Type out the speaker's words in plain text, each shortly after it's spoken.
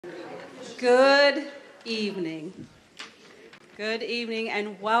Good evening. Good evening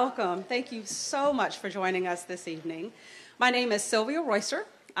and welcome. Thank you so much for joining us this evening. My name is Sylvia Royster.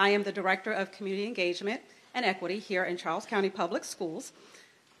 I am the Director of Community Engagement and Equity here in Charles County Public Schools.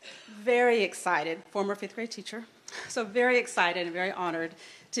 Very excited, former fifth grade teacher, so very excited and very honored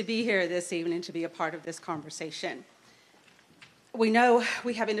to be here this evening to be a part of this conversation. We know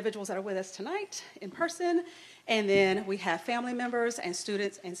we have individuals that are with us tonight in person, and then we have family members and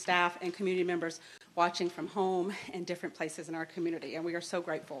students and staff and community members watching from home and different places in our community, and we are so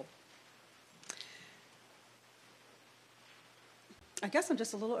grateful. I guess I'm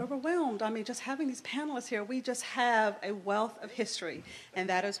just a little overwhelmed. I mean, just having these panelists here, we just have a wealth of history, and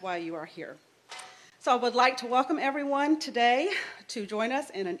that is why you are here. So I would like to welcome everyone today to join us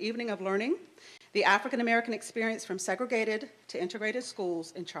in an evening of learning, the African American experience from segregated to integrated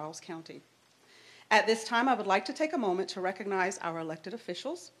schools in Charles County. At this time, I would like to take a moment to recognize our elected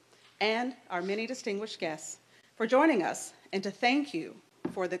officials and our many distinguished guests for joining us, and to thank you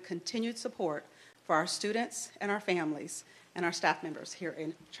for the continued support for our students and our families and our staff members here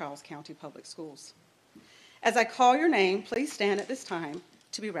in Charles County Public Schools. As I call your name, please stand at this time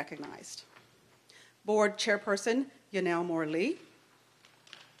to be recognized. Board Chairperson Yanel Moore-Lee.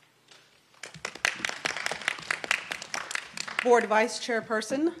 Board Vice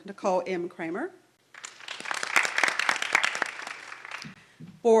Chairperson Nicole M. Kramer.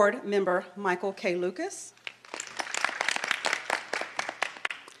 Board Member Michael K. Lucas.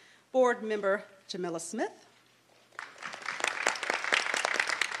 Board Member Jamila Smith.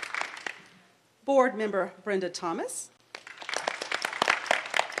 Board Member Brenda Thomas.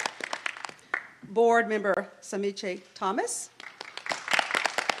 Board Member Samiche Thomas.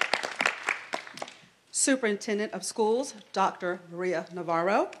 Superintendent of Schools, Dr. Maria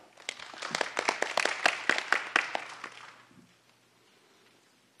Navarro.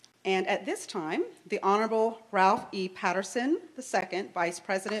 And at this time, the Honorable Ralph E. Patterson II, Vice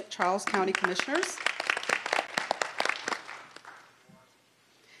President, Charles County Commissioners.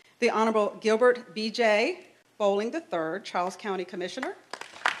 The Honorable Gilbert B.J. Bowling III, Charles County Commissioner.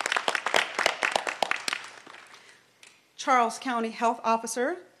 Charles County Health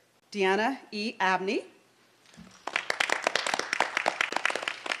Officer, Deanna E. Abney.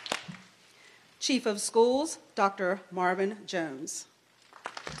 Chief of Schools, Dr. Marvin Jones.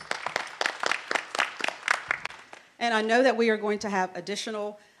 And I know that we are going to have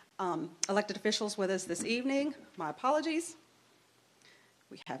additional elected officials with us this evening. My apologies.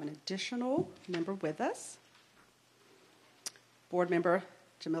 We have an additional member with us. Board Member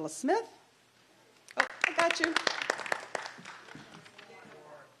Jamila Smith. Oh, I got you.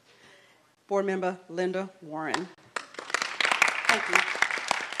 Board Member Linda Warren. Thank you.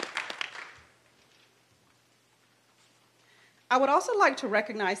 I would also like to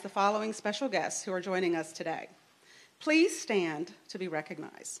recognize the following special guests who are joining us today. Please stand to be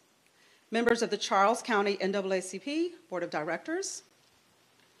recognized. Members of the Charles County NAACP Board of Directors.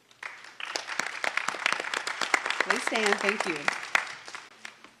 Please stand, thank you.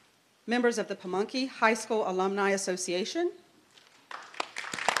 Members of the Pamunkey High School Alumni Association.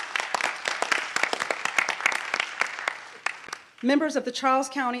 Members of the Charles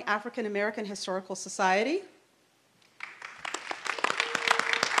County African American Historical Society.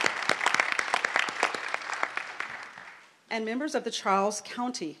 And members of the Charles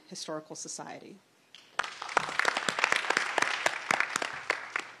County Historical Society.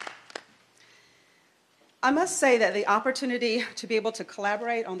 I must say that the opportunity to be able to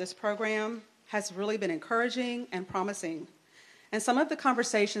collaborate on this program has really been encouraging and promising. And some of the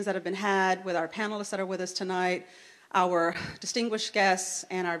conversations that have been had with our panelists that are with us tonight, our distinguished guests,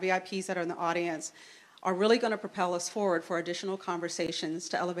 and our VIPs that are in the audience are really going to propel us forward for additional conversations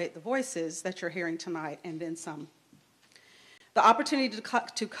to elevate the voices that you're hearing tonight and then some. The opportunity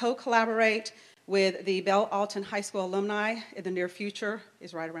to co-collaborate with the Belle Alton High School alumni in the near future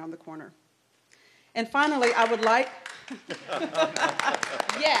is right around the corner. And finally, I would like...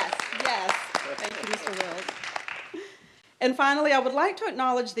 Yes, thank you, Mr. Wills. And finally, I would like to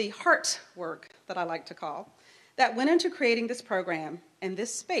acknowledge the heart work that I like to call that went into creating this program and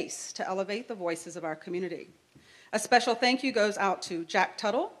this space to elevate the voices of our community. A special thank you goes out to Jack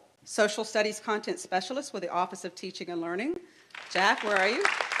Tuttle, Social Studies Content Specialist with the Office of Teaching and Learning. Jack, where are you?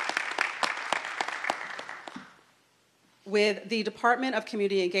 With the Department of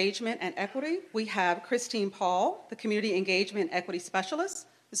Community Engagement and Equity, we have Christine Paul, the Community Engagement and Equity Specialist.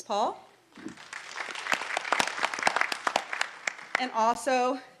 Ms. Paul? And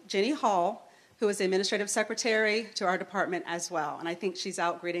also Jenny Hall, who is the Administrative Secretary to our department as well. And I think she's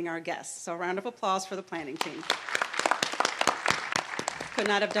out greeting our guests. So a round of applause for the planning team. could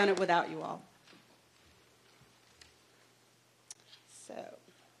not have done it without you all. So,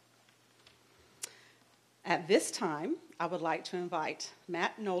 at this time, I would like to invite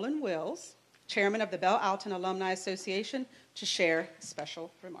Matt Nolan Wills, Chairman of the Belle Alton Alumni Association, to share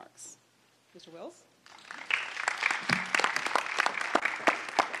special remarks. Mr. Wills?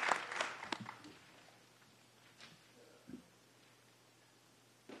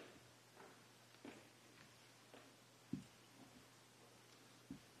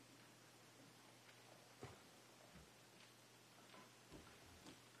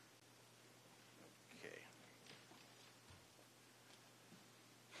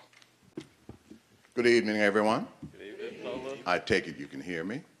 Good evening, everyone. Good evening, Paula. I take it you can hear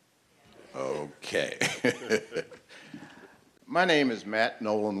me? Okay. My name is Matt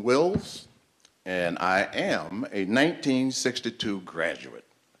Nolan Wills, and I am a 1962 graduate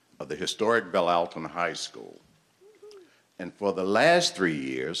of the historic Belle Alton High School. And for the last 3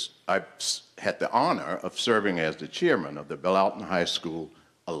 years, I've had the honor of serving as the chairman of the Belle Alton High School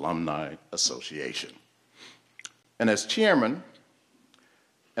Alumni Association. And as chairman,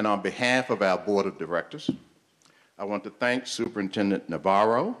 and on behalf of our board of directors, I want to thank Superintendent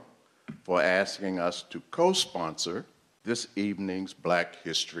Navarro for asking us to co-sponsor this evening's Black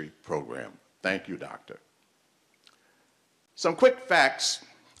History program. Thank you, Doctor. Some quick facts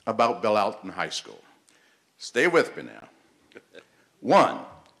about Belle Alton High School. Stay with me now. 1,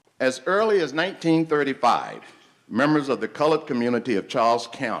 as early as 1935, members of the colored community of Charles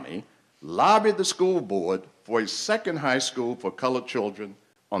County lobbied the school board for a second high school for colored children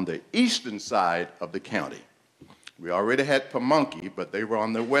on the eastern side of the county. We already had Pamunkey, but they were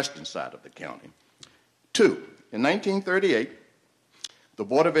on the western side of the county. 2, in 1938, the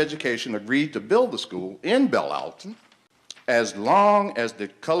Board of Education agreed to build the school in Belle Alton as long as the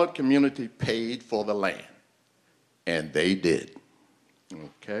colored community paid for the land. And they did.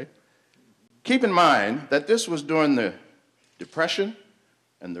 Okay? Keep in mind that this was during the Depression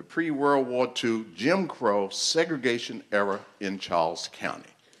and the pre-World War II Jim Crow segregation era in Charles County.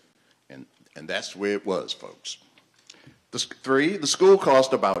 And that's where it was, folks. 3, the school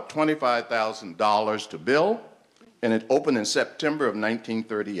cost about $25,000 to build, and it opened in September of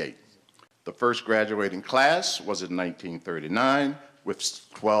 1938. The first graduating class was in 1939 with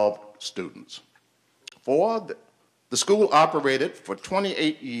 12 students. 4, the school operated for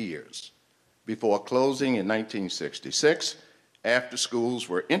 28 years before closing in 1966 after schools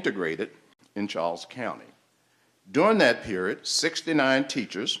were integrated in Charles County. During that period, 69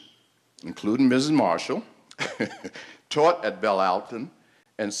 teachers, including Mrs. Marshall, taught at Belle Alton,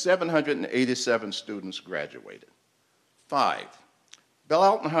 and 787 students graduated. 5, Belle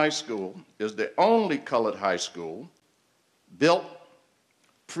Alton High School is the only colored high school built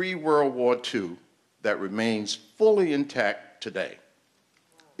pre-World War II that remains fully intact today.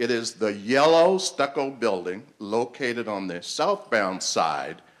 It is the yellow stucco building located on the southbound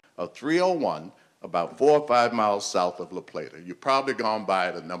side of 301, about 4 or 5 miles south of La Plata. You've probably gone by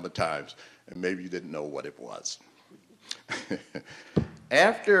it a number of times, and maybe you didn't know what it was.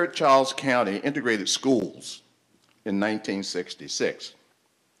 After Charles County integrated schools in 1966,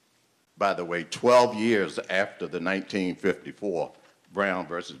 by the way, 12 years after the 1954 Brown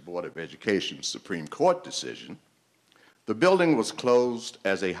versus Board of Education Supreme Court decision, the building was closed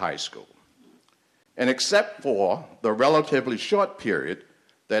as a high school. And except for the relatively short period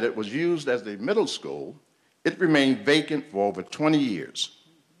that it was used as a middle school, it remained vacant for over 20 years.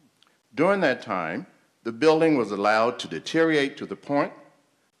 During that time, the building was allowed to deteriorate to the point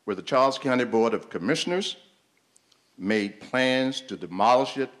where the Charles County Board of Commissioners made plans to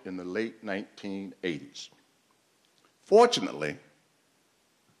demolish it in the late 1980s. Fortunately,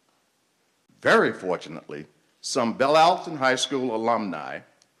 very fortunately, some Belle Alton High School alumni,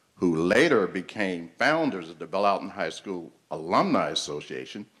 who later became founders of the Belle Alton High School Alumni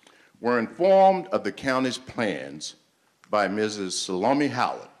Association, were informed of the county's plans by Mrs. Salome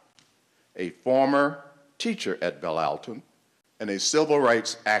Howard, a former teacher at Belle Alton and a civil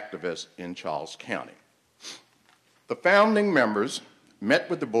rights activist in Charles County. The founding members met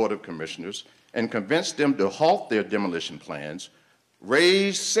with the Board of Commissioners and convinced them to halt their demolition plans,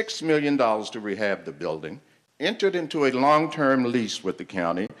 raised $6 million to rehab the building, entered into a long-term lease with the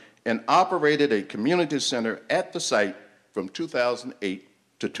county, and operated a community center at the site from 2008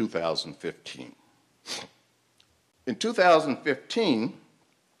 to 2015. In 2015,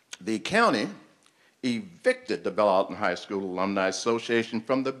 the county evicted the Belle Alton High School Alumni Association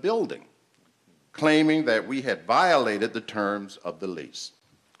from the building, claiming that we had violated the terms of the lease.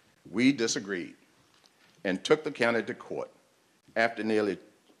 We disagreed and took the county to court. After nearly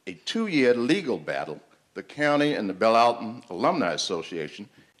a 2-year legal battle, the county and the Belle Alton Alumni Association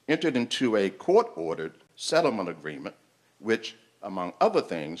entered into a court-ordered settlement agreement, which, among other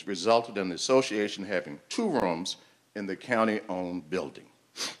things, resulted in the association having 2 rooms in the county-owned building.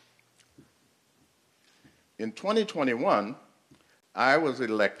 In 2021, I was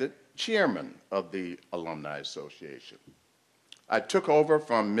elected chairman of the Alumni Association. I took over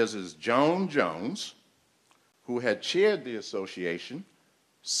from Mrs. Joan Jones, who had chaired the association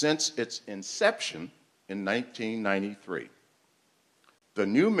since its inception in 1993. The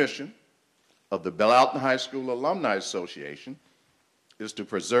new mission of the Belle Alton High School Alumni Association is to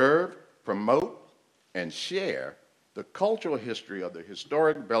preserve, promote, and share the cultural history of the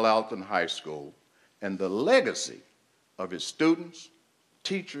historic Belle Alton High School and the legacy of its students,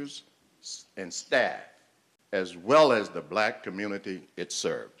 teachers, and staff, as well as the Black community it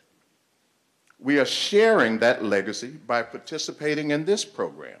served. We are sharing that legacy by participating in this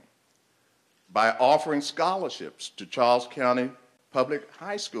program, by offering scholarships to Charles County public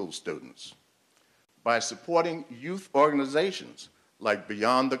high school students, by supporting youth organizations like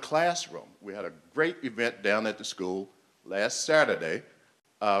Beyond the Classroom. We had a great event down at the school last Saturday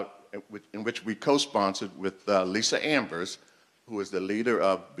in which we co-sponsored with Lisa Ambers, who is the leader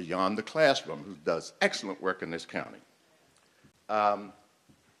of Beyond the Classroom, who does excellent work in this county.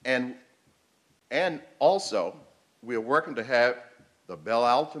 And also, we are working to have the Belle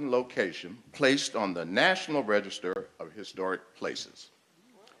Alton location placed on the National Register of Historic Places.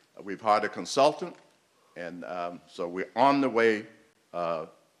 We've hired a consultant, and so we're on the way to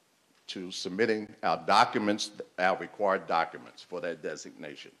submitting our documents, our required documents for that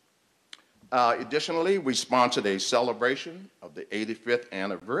designation. Additionally, we sponsored a celebration of the 85th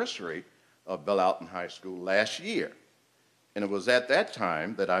anniversary of Belle Alton High School last year. And it was at that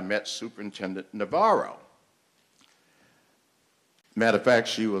time that I met Superintendent Navarro. Matter of fact,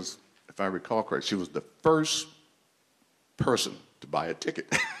 she was, if I recall correctly, she was the first person to buy a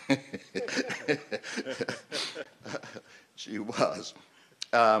ticket. She was.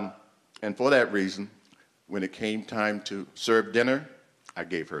 And for that reason, when it came time to serve dinner, I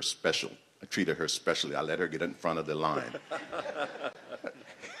gave her special. I treated her specially. I let her get in front of the line.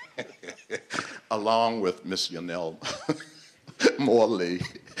 Along with Miss Yanel Morley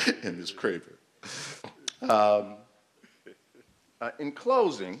and Ms. Craver. In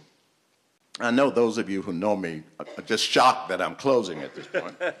closing, I know those of you who know me are just shocked that I'm closing at this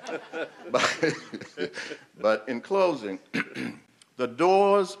point. But in closing, the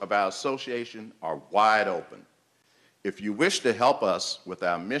doors of our association are wide open. If you wish to help us with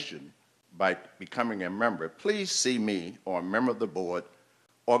our mission by becoming a member, please see me or a member of the board,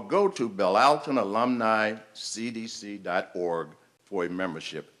 or go to bellaltonalumnicdc.org for a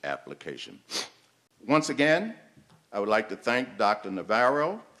membership application. Once again, I would like to thank Dr.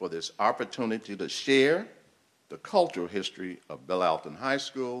 Navarro for this opportunity to share the cultural history of Belle Alton High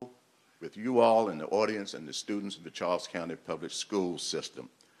School with you all in the audience and the students of the Charles County Public School System.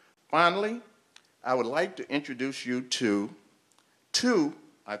 Finally, I would like to introduce you to two,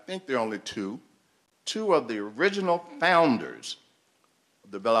 I think there are only two of the original founders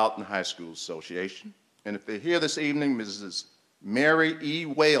of the Belle Alton High School Association. And if they're here this evening, Mrs. Mary E.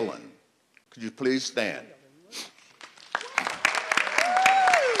 Whalen, could you please stand?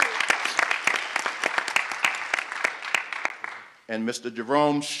 And Mr.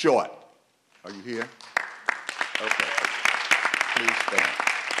 Jerome Short, are you here? Okay, please stand.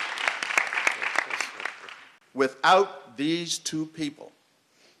 Without these two people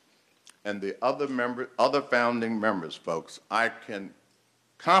and the other founding members, folks, I can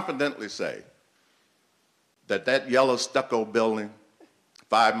confidently say that that yellow stucco building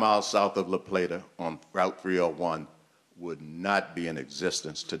 5 miles south of La Plata on Route 301 would not be in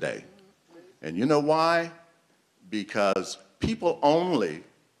existence today. And you know why? Because people only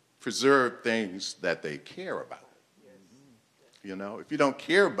preserve things that they care about. You know, if you don't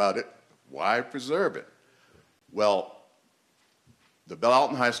care about it, why preserve it? Well, the Belle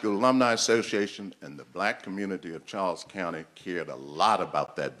Alton High School Alumni Association and the Black community of Charles County cared a lot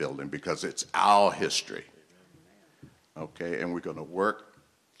about that building because it's our history. Okay, and we're going to work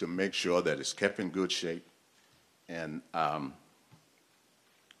to make sure that it's kept in good shape. And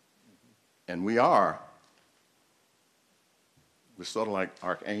we're sort of like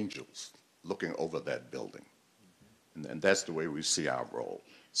archangels looking over that building. And that's the way we see our role.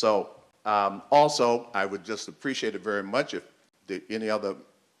 So also, I would just appreciate it very much if any other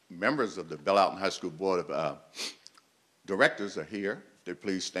members of the Belle Alton High School Board of Directors are here. If they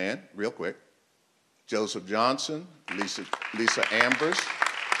please stand real quick. Joseph Johnson, Lisa Ambers,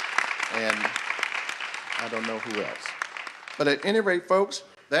 and I don't know who else. But at any rate, folks,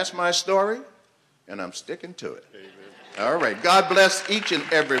 that's my story. and I'm sticking to it. Amen. All right. God bless each and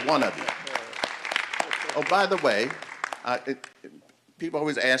every one of you. Oh, by the way, people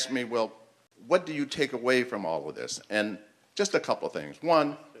always ask me, well, what do you take away from all of this? And just a couple of things.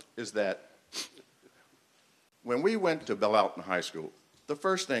 One is that when we went to Bellalton High School, the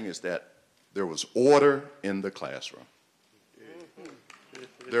first thing is that there was order in the classroom.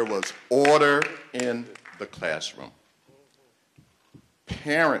 There was order in the classroom.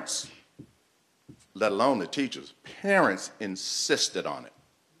 Parents, let alone the teachers, parents insisted on it.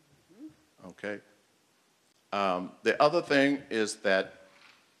 Okay? The other thing is that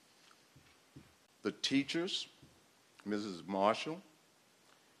the teachers, Mrs. Marshall,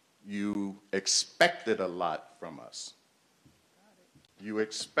 you expected a lot from us. You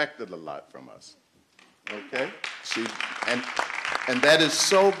expected a lot from us. Okay? And that is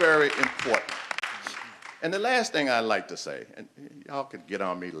so very important. And the last thing I'd like to say, and y'all could get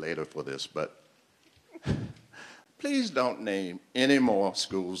on me later for this, but please don't name any more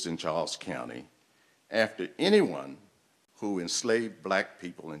schools in Charles County after anyone who enslaved black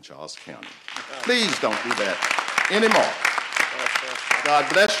people in Charles County. Please don't do that anymore.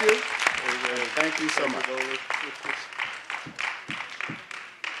 God bless you. Thank you so much.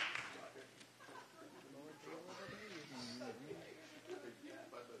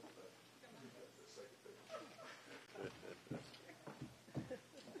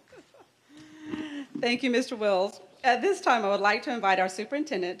 Thank you, Mr. Wills. At this time, I would like to invite our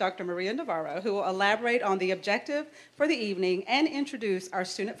superintendent, Dr. Maria Navarro, who will elaborate on the objective for the evening and introduce our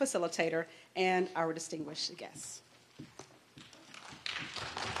student facilitator and our distinguished guests.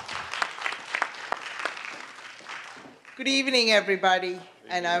 Good evening, everybody.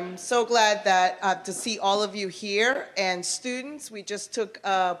 And I'm so glad that to see all of you here. And students, we just took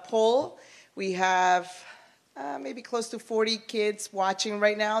a poll. We have maybe close to 40 kids watching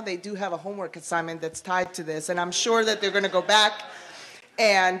right now. They do have a homework assignment that's tied to this, and I'm sure that they're going to go back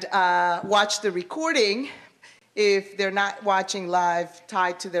and watch the recording if they're not watching live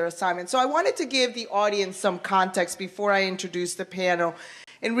tied to their assignment. So I wanted to give the audience some context before I introduce the panel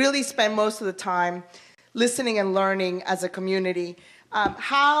and really spend most of the time listening and learning as a community.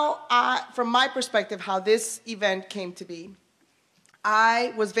 From my perspective, how this event came to be.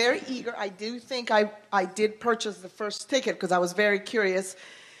 I was very eager. I do think I did purchase the first ticket because I was very curious.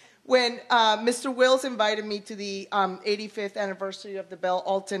 When Mr. Wills invited me to the 85th anniversary of the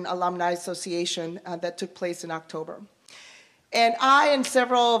Bellalton Alumni Association that took place in October. And I and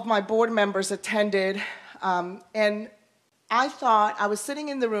several of my board members attended, and I thought, I was sitting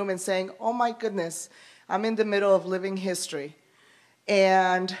in the room and saying, oh my goodness, I'm in the middle of living history.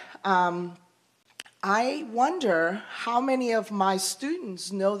 And I wonder how many of my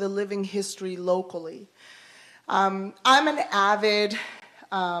students know the living history locally. I'm an avid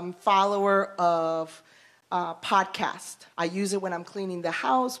follower of podcasts. I use it when I'm cleaning the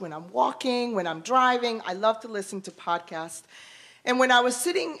house, when I'm walking, when I'm driving. I love to listen to podcasts. And when I was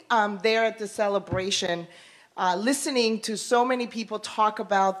sitting there at the celebration, listening to so many people talk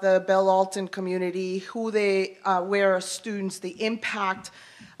about the Bellalton community, who they were students, the impact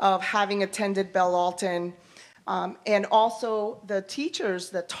of having attended Bellalton, and also the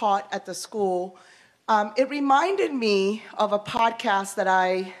teachers that taught at the school, it reminded me of a podcast that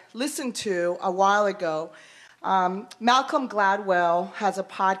I listened to a while ago. Malcolm Gladwell has a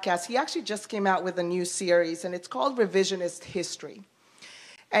podcast. He actually just came out with a new series, and it's called Revisionist History.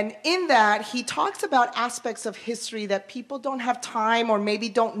 And in that, he talks about aspects of history that people don't have time or maybe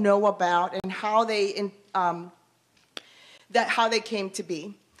don't know about, and how they came to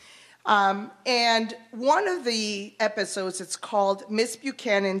be. And one of the episodes, it's called Miss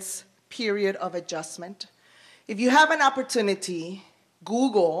Buchanan's Period of Adjustment. If you have an opportunity,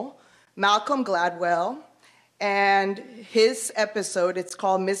 Google Malcolm Gladwell and his episode. It's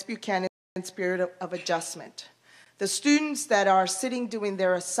called Miss Buchanan's Period of Adjustment. The students that are sitting doing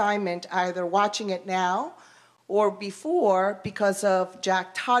their assignment, either watching it now or before, because of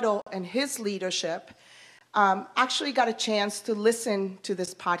Jack Tuttle and his leadership, actually got a chance to listen to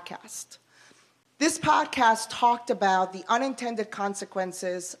this podcast. This podcast talked about the unintended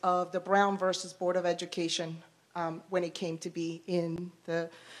consequences of the Brown versus Board of Education when it came to be in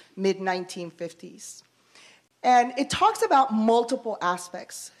the mid-1950s. And it talks about multiple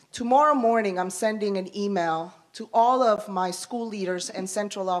aspects. Tomorrow morning, I'm sending an email to all of my school leaders and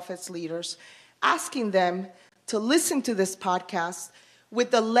central office leaders, asking them to listen to this podcast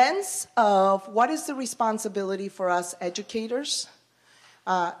with the lens of what is the responsibility for us educators,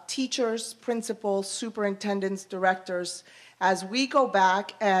 teachers, principals, superintendents, directors, as we go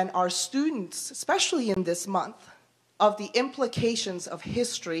back and our students, especially in this month, of the implications of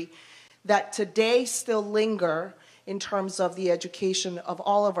history that today still linger in terms of the education of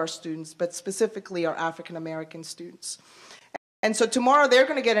all of our students, but specifically our African American students. And so tomorrow they're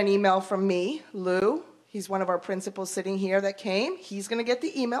going to get an email from me, Lou. He's one of our principals sitting here that came. He's going to get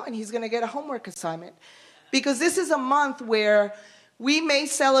the email and he's going to get a homework assignment. Because this is a month where we may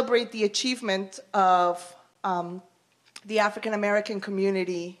celebrate the achievement of the African American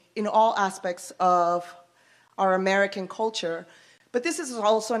community in all aspects of our American culture, but this is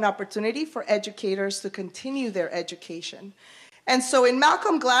also an opportunity for educators to continue their education. And so in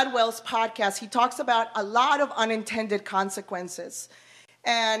Malcolm Gladwell's podcast, he talks about a lot of unintended consequences.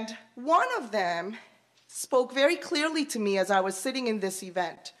 And one of them spoke very clearly to me as I was sitting in this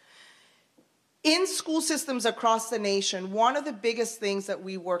event. In school systems across the nation, one of the biggest things that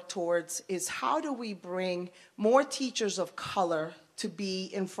we work towards is how do we bring more teachers of color to be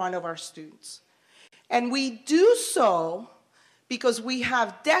in front of our students? And we do so because we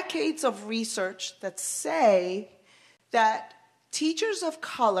have decades of research that say that teachers of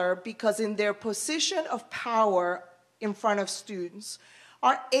color, because in their position of power in front of students,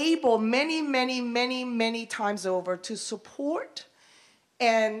 are able many times over to support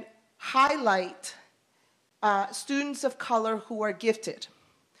and highlight students of color who are gifted,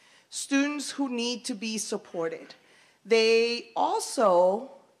 students who need to be supported. They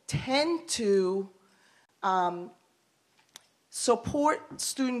also tend to support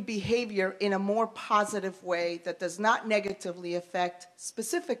student behavior in a more positive way that does not negatively affect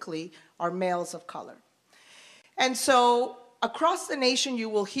specifically our males of color. And so across the nation, you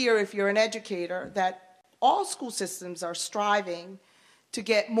will hear, if you're an educator, that all school systems are striving to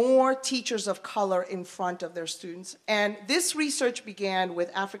get more teachers of color in front of their students. And this research began with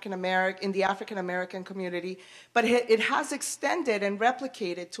in the African American community, but it has extended and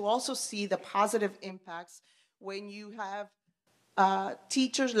replicated to also see the positive impacts when you have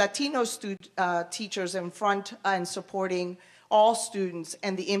teachers, Latino teachers in front and supporting all students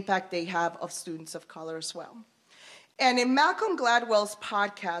and the impact they have of students of color as well. And in Malcolm Gladwell's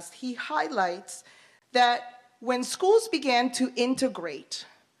podcast, he highlights that when schools began to integrate,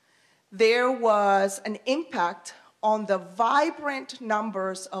 there was an impact on the vibrant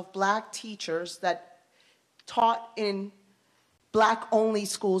numbers of Black teachers that taught in Black-only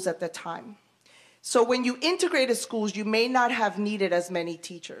schools at the time. So when you integrated schools, you may not have needed as many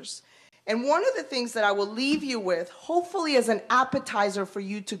teachers. And one of the things that I will leave you with, hopefully as an appetizer for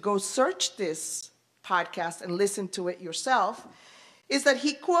you to go search this podcast and listen to it yourself, is that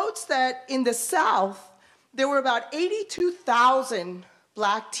he quotes that in the South, there were about 82,000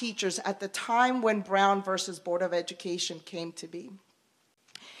 Black teachers at the time when Brown versus Board of Education came to be.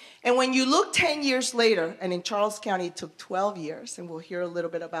 And when you look 10 years later, and in Charles County it took 12 years, and we'll hear a little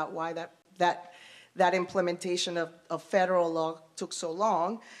bit about why that implementation of federal law took so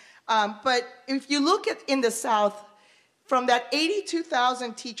long. But if you look at in the South, from that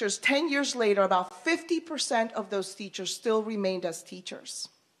 82,000 teachers, 10 years later, about 50% of those teachers still remained as teachers.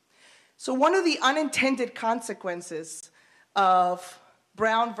 So one of the unintended consequences of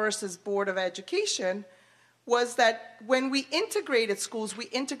Brown versus Board of Education was that when we integrated schools, we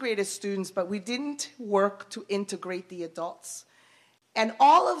integrated students, but we didn't work to integrate the adults. And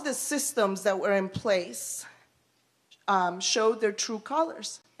all of the systems that were in place showed their true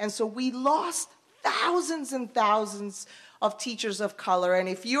colors. And so we lost thousands and thousands of teachers of color. And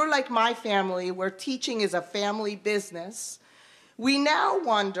if you're like my family, where teaching is a family business, we now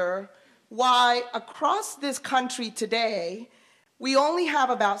wonder why across this country today, we only have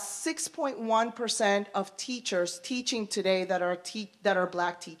about 6.1% of teachers teaching today that are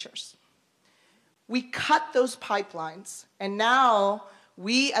Black teachers. We cut those pipelines, and now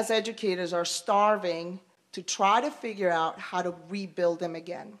we as educators are starving to try to figure out how to rebuild them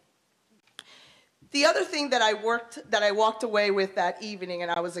again. The other thing that I walked away with that evening,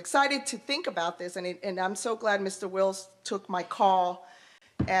 and I was excited to think about this, and I'm so glad Mr. Wills took my call,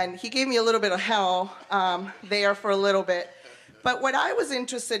 and he gave me a little bit of hell there for a little bit. But what I was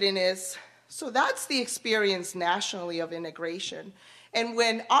interested in is, so that's the experience nationally of integration. And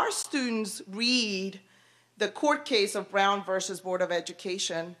when our students read the court case of Brown versus Board of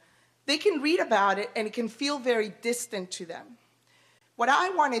Education, they can read about it and it can feel very distant to them. What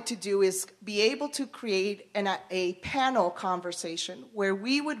I wanted to do is be able to create a panel conversation where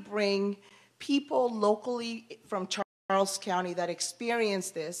we would bring people locally from Charles County that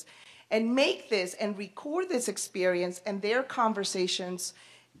experience this and make this and record this experience and their conversations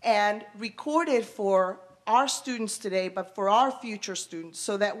and record it for our students today, but for our future students,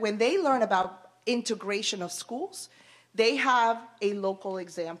 so that when they learn about integration of schools, they have a local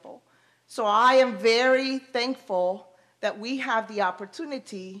example. So I am very thankful that we have the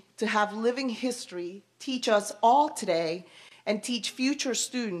opportunity to have living history teach us all today and teach future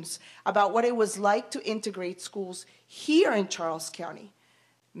students about what it was like to integrate schools here in Charles County.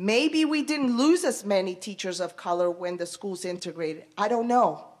 Maybe we didn't lose as many teachers of color when the schools integrated. I don't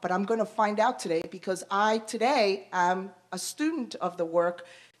know, but I'm going to find out today because I today am a student of the work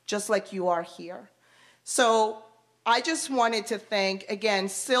just like you are here. So I just wanted to thank, again,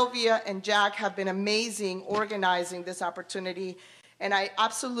 Sylvia and Jack have been amazing organizing this opportunity. And I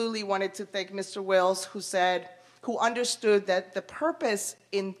absolutely wanted to thank Mr. Wills, who understood that the purpose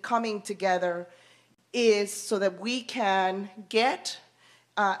in coming together is so that we can get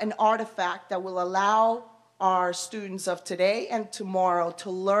an artifact that will allow our students of today and tomorrow to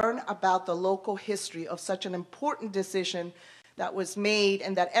learn about the local history of such an important decision that was made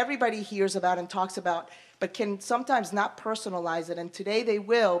and that everybody hears about and talks about, but can sometimes not personalize it. And today they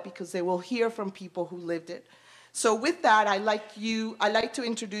will, because they will hear from people who lived it. So with that, I'd like to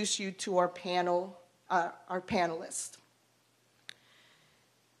introduce you to our panel, our panelists.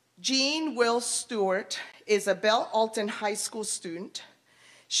 Jean Wills Stewart is a Belle Alton High School student.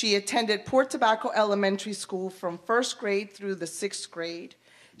 She attended Port Tobacco Elementary School from 1st grade through the 6th grade.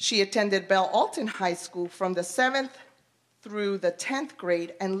 She attended Belle Alton High School from the 7th through the 10th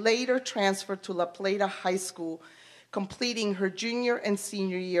grade and later transferred to La Plata High School, completing her junior and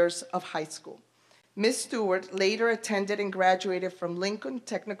senior years of high school. Ms. Stewart later attended and graduated from Lincoln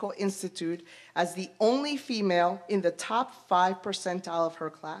Technical Institute as the only female in the top 5 percentile of her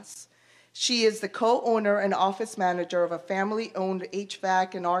class. She is the co-owner and office manager of a family-owned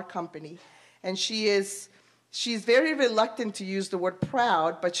HVAC and R company, and she's very reluctant to use the word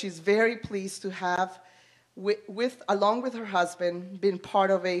proud, but she's very pleased to have, along with her husband, been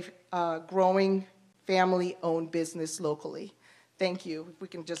part of a growing family-owned business locally. Thank you. If we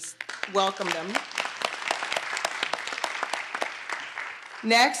can just welcome them.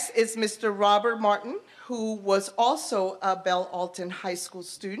 Next is Mr. Robert Martin, who was also a Belle Alton High School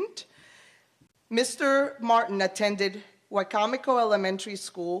student. Mr. Martin attended Wacomico Elementary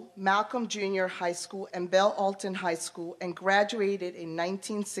School, Malcolm Junior High School, and Belle Alton High School, and graduated in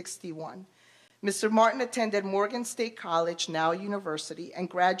 1961. Mr. Martin attended Morgan State College, now university, and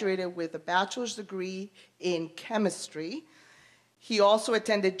graduated with a bachelor's degree in chemistry. He also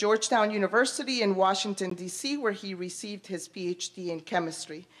attended Georgetown University in Washington, D.C., where he received his PhD in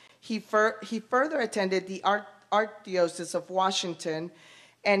chemistry. He further attended the Archdiocese of Washington,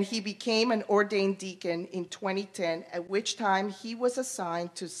 and he became an ordained deacon in 2010, at which time he was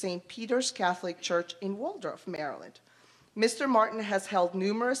assigned to St. Peter's Catholic Church in Waldorf, Maryland. Mr. Martin has held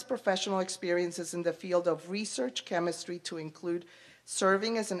numerous professional experiences in the field of research chemistry, to include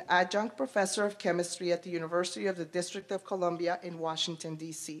serving as an adjunct professor of chemistry at the University of the District of Columbia in Washington,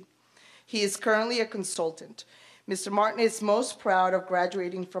 D.C. He is currently a consultant. Mr. Martin is most proud of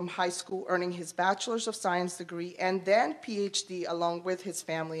graduating from high school, earning his Bachelor's of Science degree and then PhD along with his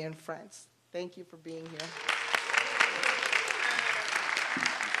family and friends. Thank you for being here.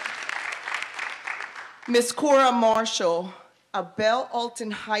 Ms. Cora Marshall, a Belle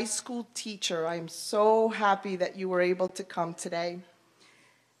Alton High School teacher. I am so happy that you were able to come today.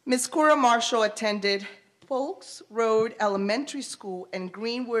 Ms. Cora Marshall attended Polks Road Elementary School and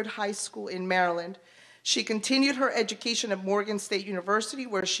Greenwood High School in Maryland. She continued her education at Morgan State University,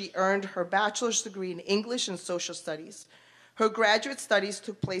 where she earned her bachelor's degree in English and Social Studies. Her graduate studies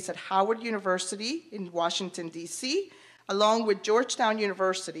took place at Howard University in Washington, D.C., along with Georgetown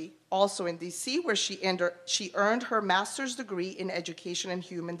University, also in D.C., where she earned her master's degree in Education and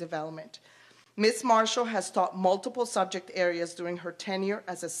Human Development. Ms. Marshall has taught multiple subject areas during her tenure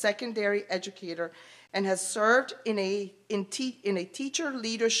as a secondary educator and has served in a teacher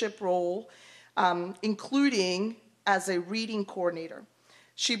leadership role, including as a reading coordinator.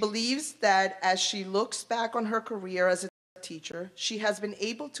 She believes that as she looks back on her career as a teacher, she has been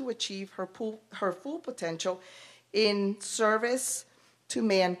able to achieve her full potential in service to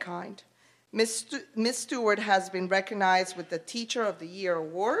mankind. Ms. Stewart has been recognized with the Teacher of the Year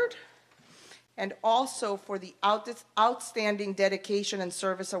Award and also for the Outstanding Dedication and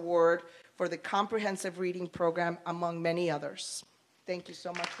Service Award for the Comprehensive Reading Program, among many others. Thank you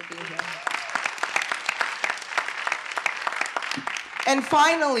so much for being here. And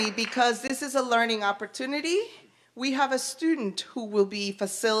finally, because this is a learning opportunity, we have a student who will be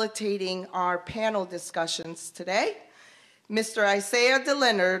facilitating our panel discussions today, Mr. Isaiah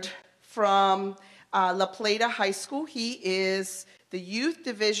DeLeonard from La Plata High School. He is the youth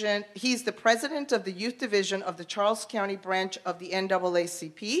division, he's the president of the youth division of the Charles County branch of the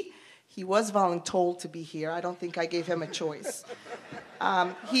NAACP. He was voluntold to be here. I don't think I gave him a choice.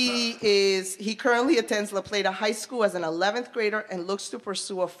 He currently attends La Plata High School as an 11th grader and looks to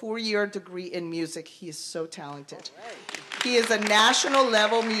pursue a 4-year degree in music. He is so talented. He is a national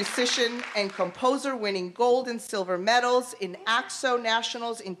level musician and composer, winning gold and silver medals in AXO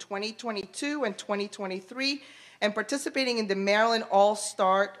Nationals in 2022 and 2023, and participating in the Maryland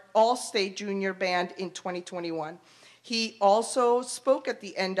All-State Junior Band in 2021. He also spoke at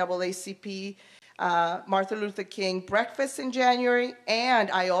the NAACP Martin Luther King breakfast in January,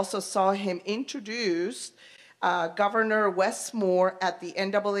 and I also saw him introduce Governor Wes Moore at the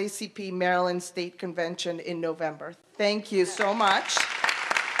NAACP Maryland State Convention in November. Thank you so much.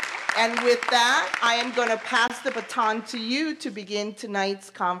 And with that, I am going to pass the baton to you to begin tonight's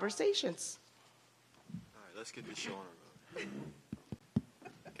conversations. All right, let's get this show on the road.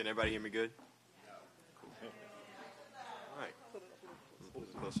 Can everybody hear me good? All right. A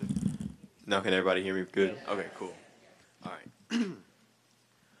little closer. Now can everybody hear me good? Okay, cool. All right.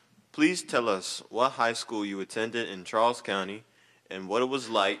 Please tell us what high school you attended in Charles County and what it was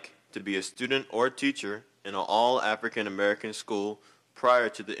like to be a student or teacher in an all-African American school prior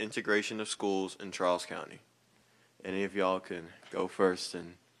to the integration of schools in Charles County. Any of y'all can go first.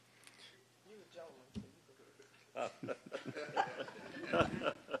 And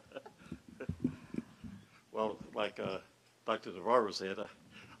well, like Dr. Navarro said,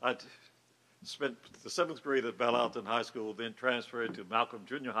 I spent the 7th grade at Bellalton High School, then transferred to Malcolm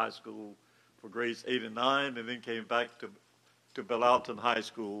Junior High School for grades 8 and 9, and then came back to Bellalton High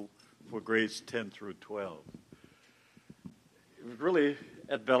School for grades 10 through 12. It was really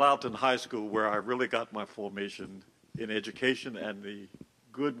at Bellalton High School where I really got my formation in education and the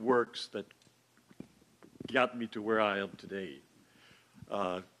good works that got me to where I am today.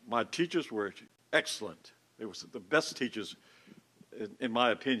 My teachers were excellent. They were the best teachers, in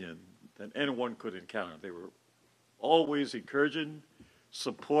my opinion, than anyone could encounter. They were always encouraging,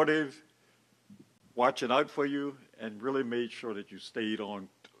 supportive, watching out for you, and really made sure that you stayed on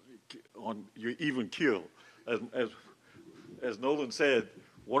your even keel. As Nolan said,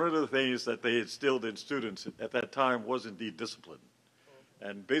 one of the things that they instilled in students at that time was indeed discipline.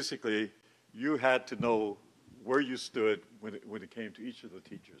 And basically, you had to know where you stood when it came to each of the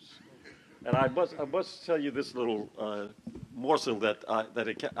teachers. And I must tell you this little morsel that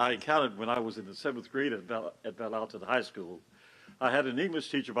I encountered when I was in the 7th grade at Bellalton High School. I had an English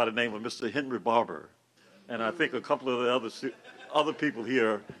teacher by the name of Mr. Henry Barber, and I think a couple of the other people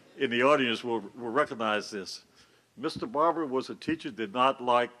here in the audience will recognize this. Mr. Barber was a teacher that did not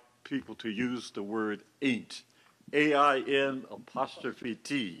like people to use the word ain't, A-I-N''T.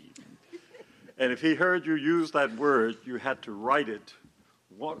 And if he heard you use that word, you had to write it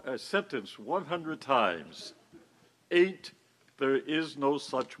a sentence 100 times. Ain't, there is no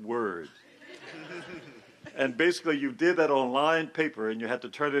such word. And basically you did that on lined paper and you had to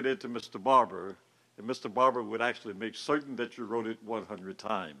turn it into Mr. Barber, and Mr. Barber would actually make certain that you wrote it 100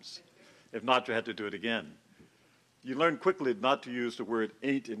 times. If not, you had to do it again. You learned quickly not to use the word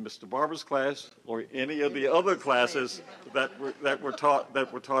ain't in Mr. Barber's class or any of the other classes that were taught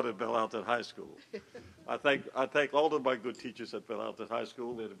at Bellalton High School. I thank all of my good teachers at Bellalton High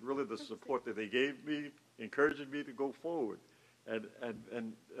School and really the support that they gave me, encouraging me to go forward. And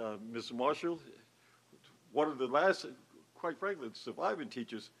Ms. Marshall, one of the last, quite frankly, surviving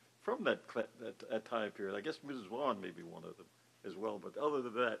teachers from that time period. I guess Mrs. Vaughn may be one of them as well, but other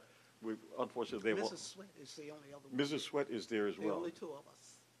than that, unfortunately, Mrs. Sweat is the only other one. Mrs. Sweat is there as well. There are only 2 of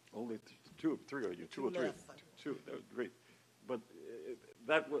us. Only three of you, two or three. left. Two, that was great. But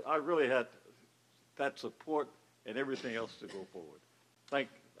I really had that support and everything else to go forward.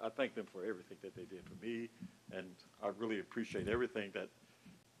 I thank them for everything that they did for me, and I really appreciate everything that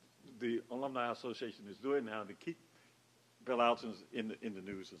the Alumni Association is doing now to keep Bellalton in the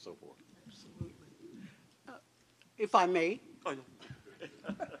news and so forth. Absolutely. If I may. oh,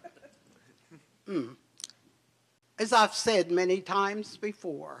 As I've said many times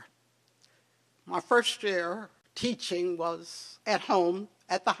before, my first year teaching was at home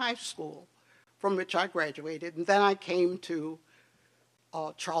at the high school from which I graduated. And then I came to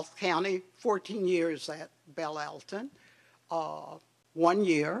Charles County, 14 years at Bellalton, 1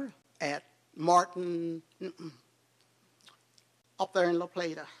 year at Martin, up there in La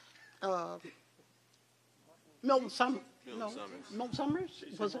Plata. Milton Summers. Milton Summers?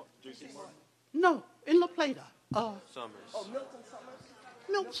 Was it? No, in La Plata. Summers.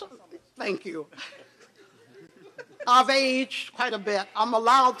 Milton Summers. Thank you. I've aged quite a bit. I'm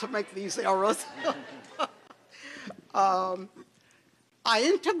allowed to make these errors. I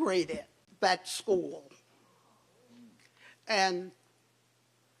integrated that school. And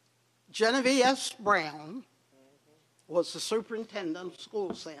Genevieve S. Brown was the superintendent,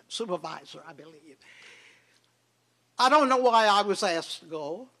 school supervisor, I believe. I don't know why I was asked to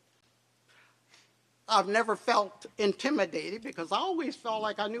go. I've never felt intimidated because I always felt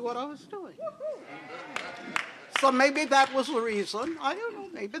like I knew what I was doing. So maybe that was the reason. I don't know,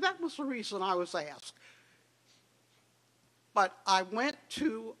 maybe that was the reason I was asked. But I went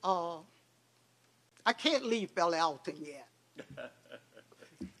to, I can't leave Belle Alton yet.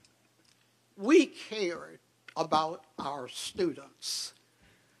 We cared about our students.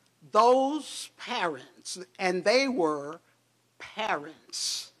 Those parents, and they were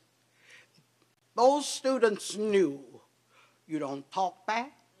parents, those students knew you don't talk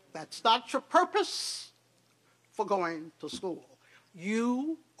back. That's not your purpose for going to school.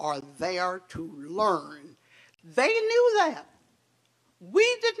 You are there to learn. They knew that.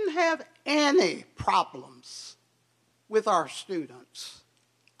 We didn't have any problems with our students.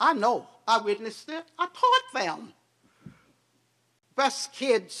 I know. I witnessed it. I taught them. Best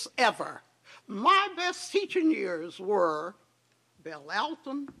kids ever. My best teaching years were Belle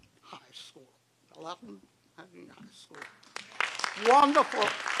Alton High School. Belle Alton High School. Wonderful.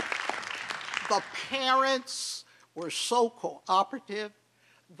 The parents were so cooperative.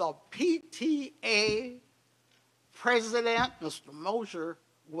 The PTA president, Mr. Mosier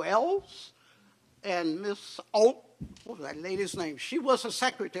Wells, and Miss Oak, what was that lady's name? She was a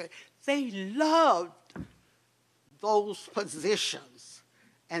secretary. They loved those positions,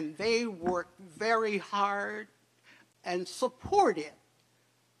 and they worked very hard and supported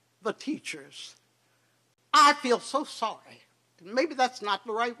the teachers. I feel so sorry. Maybe that's not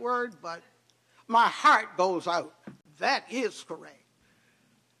the right word, but my heart goes out. That is correct.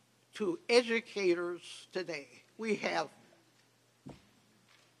 To educators today, we have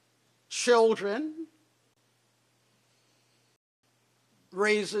children,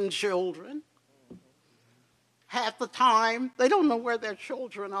 raising children. Half the time, they don't know where their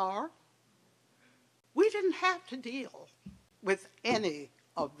children are. We didn't have to deal with any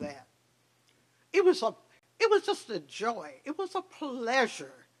of that. It was just a joy. It was a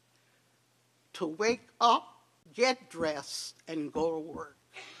pleasure to wake up, get dressed, and go to work.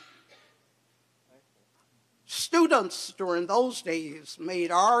 Students during those days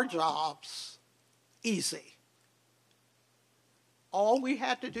made our jobs easy. All we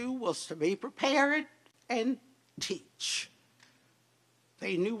had to do was to be prepared and teach.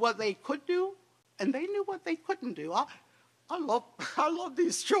 They knew what they could do, and they knew what they couldn't do. I love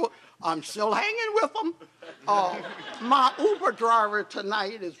these children. I'm still hanging with them. My Uber driver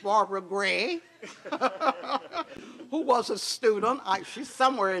tonight is Barbara Gray, who was a student. She's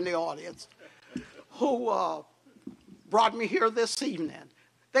somewhere in the audience, who brought me here this evening.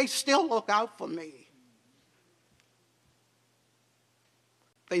 They still look out for me.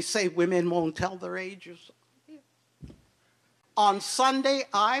 They say women won't tell their ages. On Sunday,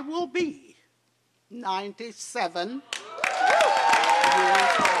 I will be 97 years old.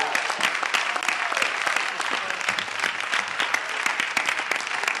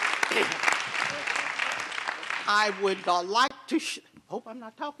 I would like to, hope I'm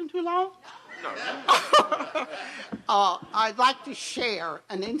not talking too long. No. I'd like to share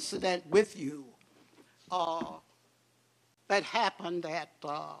an incident with you that happened at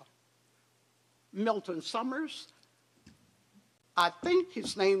Milton Summers. I think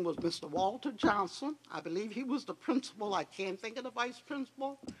his name was Mr. Walter Johnson. I believe he was the principal. I can't think of the vice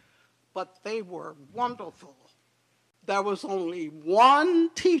principal, but they were wonderful. There was only one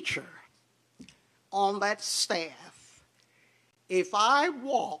teacher on that staff. If I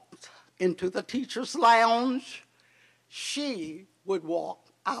walked into the teacher's lounge, she would walk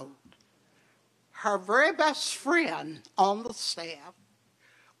out. Her very best friend on the staff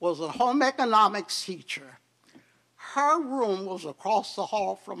was a home economics teacher. Her room was across the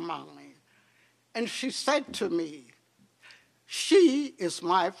hall from mine. And she said to me, "She is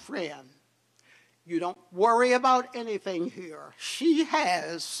my friend. You don't worry about anything here. She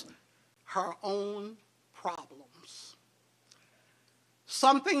has her own problems."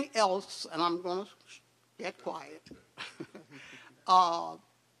 Something else, and I'm going to get quiet.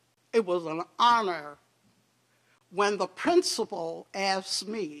 It was an honor when the principal asked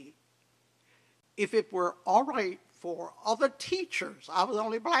me if it were all right for other teachers, I was the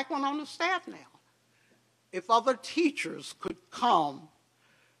only black one on the staff now, if other teachers could come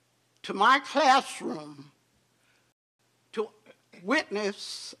to my classroom to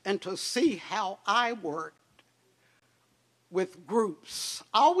witness and to see how I worked with groups.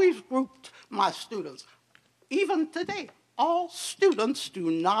 I always grouped my students. Even today, all students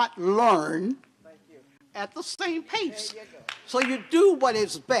do not learn at the same pace. So you do what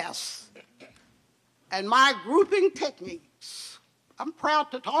is best And my grouping techniques, I'm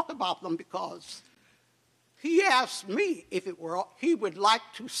proud to talk about them because he asked me if he would like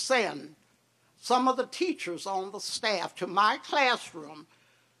to send some of the teachers on the staff to my classroom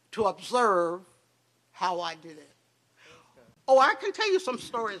to observe how I did it. Oh, I can tell you some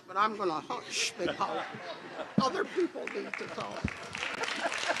stories, but I'm going to hush because other people need to talk.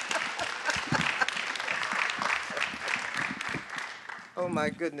 Oh my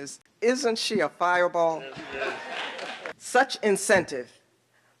goodness, isn't she a fireball? Such incentive.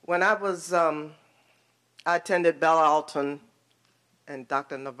 When I attended Belle Alton, and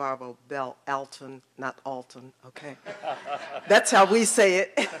Dr. Navarro, Belle Alton, not Alton, okay? That's how we say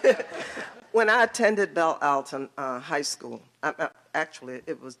it. When I attended Belle Alton High School, actually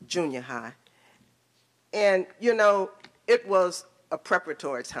it was junior high, and you know, it was a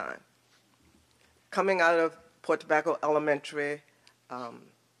preparatory time. Coming out of Port Tobacco Elementary,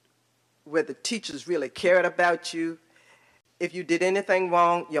 where the teachers really cared about you. If you did anything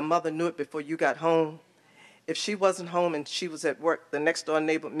wrong, your mother knew it before you got home. If she wasn't home and she was at work, the next door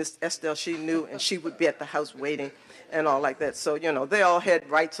neighbor, Miss Estelle, she knew, and she would be at the house waiting and all like that. So, you know, they all had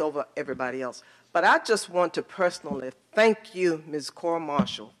rights over everybody else. But I just want to personally thank you, Ms. Cora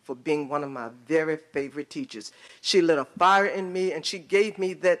Marshall, for being one of my very favorite teachers. She lit a fire in me, and she gave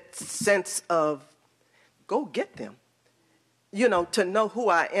me that sense of, go get them, you know, to know who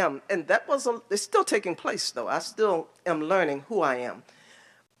I am. And that was, it's still taking place, though. I still am learning who I am.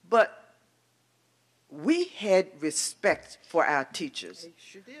 But we had respect for our teachers.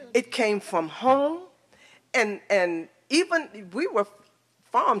 Sure did. It came from home, and even we were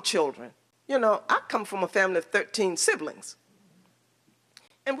farm children. You know, I come from a family of 13 siblings,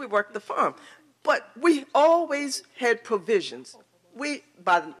 and we worked the farm. But we always had provisions. We,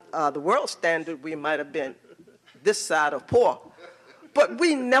 by the world standard, we might have been this side of poor, but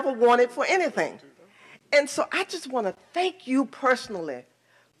we never wanted for anything. And so I just want to thank you personally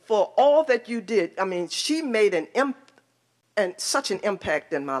for all that you did. I mean, she made such an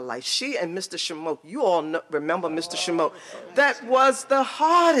impact in my life. She and Mr. Shamoke, you all remember Mr. Shamoke. That was the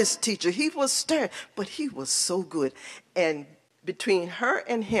hardest teacher. He was stern, but he was so good. And between her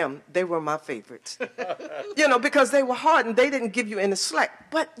and him, they were my favorites. You know, because they were hard and they didn't give you any slack.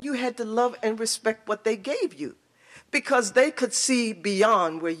 But you had to love and respect what they gave you because they could see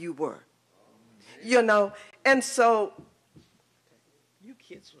beyond where you were. You know, and so You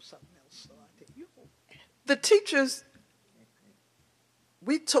kids were something else, so I tell you. the teachers,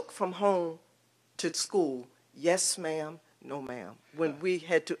 we took from home to school, yes, ma'am, no, ma'am, when we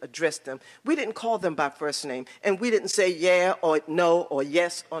had to address them. We didn't call them by first name, and we didn't say yeah or no or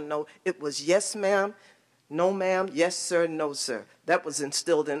yes or no. It was yes, ma'am, no, ma'am, yes, sir, no, sir. That was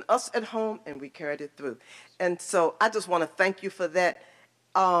instilled in us at home, and we carried it through. And so I just want to thank you for that.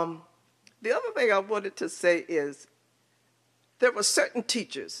 The other thing I wanted to say is there were certain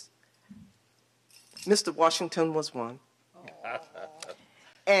teachers. Mr. Washington was one.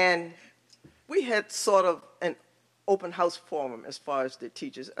 And we had sort of an open house forum as far as the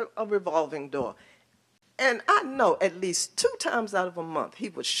teachers, a revolving door. And I know at least 2 times out of a month he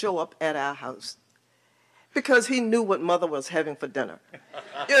would show up at our house because he knew what mother was having for dinner,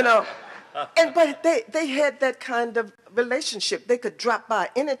 you know. But they had that kind of relationship. They could drop by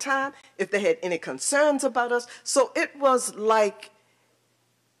anytime if they had any concerns about us. So it was like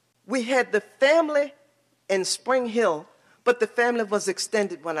we had the family in Spring Hill, but the family was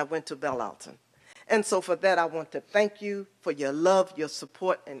extended when I went to Belle Alton. And so for that, I want to thank you for your love, your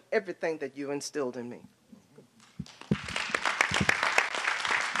support, and everything that you instilled in me.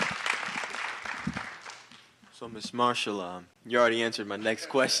 So, Ms. Marshall, you already answered my next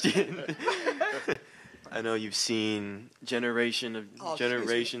question. I know you've seen generations of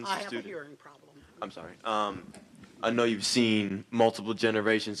students. I have a hearing problem. I'm sorry. I know you've seen multiple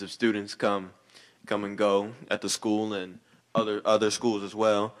generations of students come and go at the school and other schools as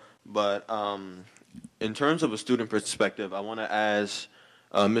well. But in terms of a student perspective, I want to ask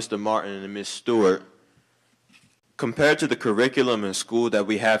Mr. Martin and Ms. Stewart, compared to the curriculum in school that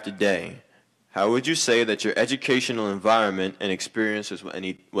we have today, how would you say that your educational environment and experiences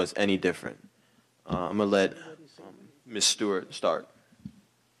was any different? I'm going to let Ms. Stewart start.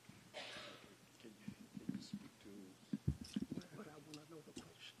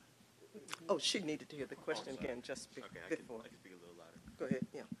 Oh, she needed to hear the question again just before. I can speak a little louder. Go ahead,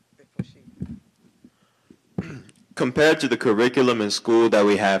 yeah, before she. Compared to the curriculum in school that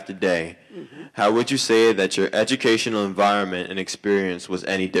we have today, how would you say that your educational environment and experience was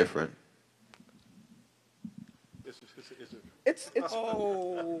any different?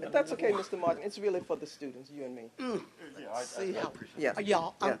 Oh. That's okay, Mr. Martin. It's really for the students, you and me. See how, Yeah.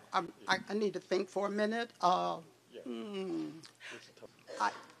 y'all, Yeah. I need to think for a minute.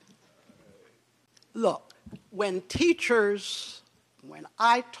 Look, when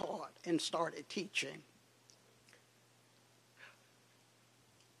I taught and started teaching,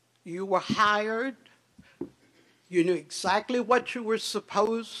 you were hired, you knew exactly what you were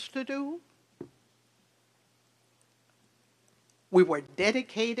supposed to do. We were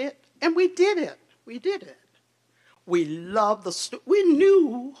dedicated, and we did it. We did it. We loved we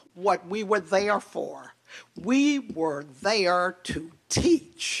knew what we were there for. We were there to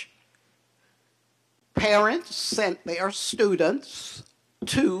teach. Parents sent their students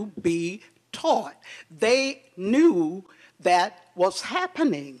to be taught. They knew that was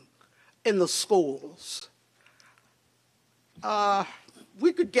happening in the schools.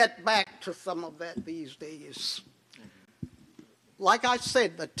 We could get back to some of that these days. Like I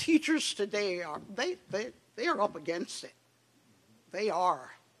said, the teachers today they are up against it. They are.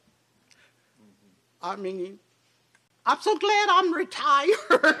 I mean, I'm so glad I'm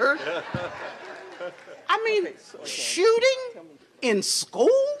retired. I mean, shooting in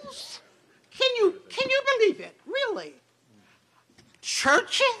schools? Can you believe it? Really?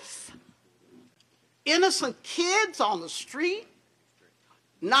 Churches? Innocent kids on the street?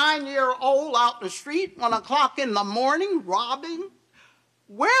 9-year-old out in the street, 1 o'clock in the morning, robbing?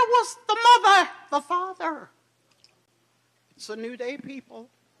 Where was the mother, the father? It's a new day,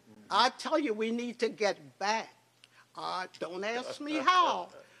 people. I tell you, we need to get back. Don't ask me how,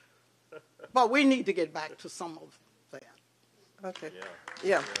 but we need to get back to some of that. Okay.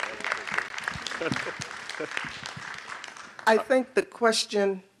 Yeah. I think the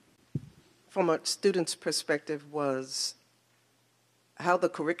question from a student's perspective was how the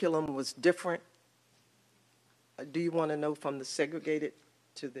curriculum was different. Do you want to know from the segregated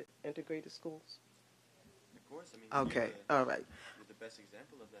to the integrated schools? Of course. I mean, Okay, all right. you're the best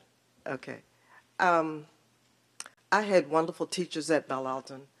example of that. Okay. I had wonderful teachers at Belle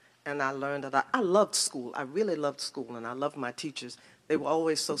Alton, and I learned that I loved school. I really loved school, and I loved my teachers. They were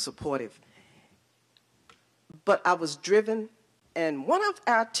always so supportive. But I was driven, and one of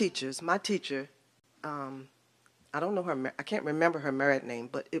our teachers, my teacher, I don't know her, I can't remember her married name,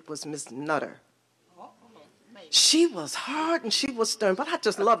 but it was Miss Nutter. She was hard and she was stern, but I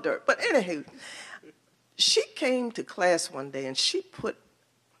just loved her. But anywho, she came to class one day and she put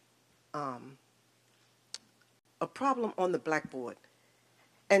a problem on the blackboard.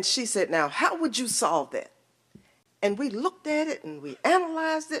 And she said, now, how would you solve that? And we looked at it and we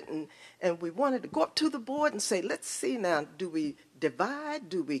analyzed it and we wanted to go up to the board and say, let's see now, do we divide,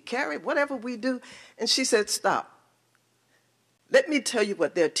 do we carry, whatever we do? And she said, stop. Let me tell you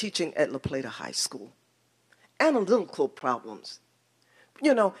what they're teaching at La Plata High School. Analytical problems.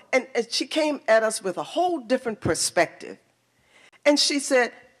 You know, and she came at us with a whole different perspective. And she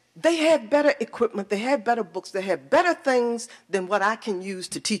said, they have better equipment, they have better books, they have better things than what I can use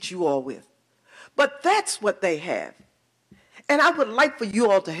to teach you all with. But that's what they have. And I would like for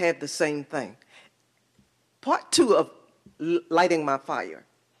you all to have the same thing. Part 2 of lighting my fire.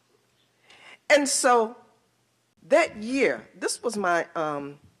 And so that year, this was my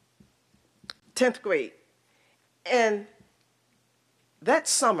 10th grade. And that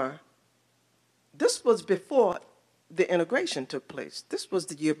summer, this was before the integration took place. This was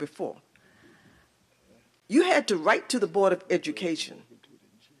the year before. You had to write to the Board of Education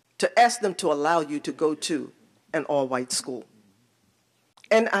to ask them to allow you to go to an all-white school.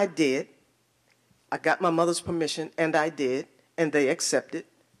 And I did. I got my mother's permission, and I did, and they accepted.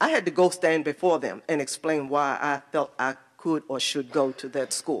 I had to go stand before them and explain why I felt I could or should go to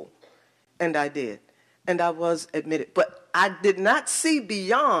that school. And I did. And I was admitted. But I did not see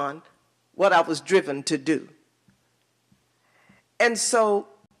beyond what I was driven to do. And so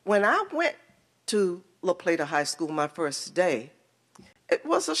when I went to La Plata High School my first day, it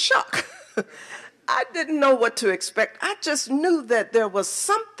was a shock. I didn't know what to expect. I just knew that there was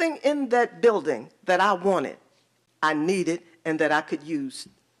something in that building that I wanted, I needed, and that I could use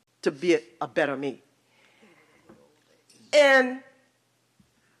to be a better me. And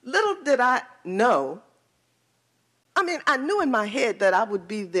little did I know, I mean, I knew in my head that I would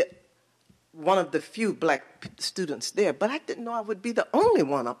be one of the few black students there, but I didn't know I would be the only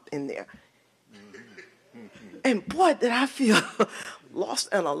one up in there. And boy, did I feel lost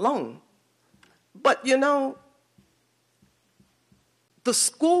and alone. But you know, the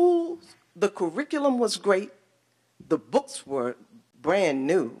school, the curriculum was great. The books were brand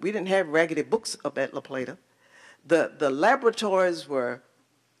new. We didn't have raggedy books up at La Plata. The laboratories were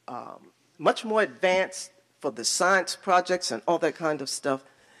much more advanced, for the science projects and all that kind of stuff.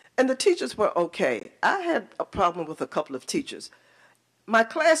 And the teachers were okay. I had a problem with a couple of teachers. My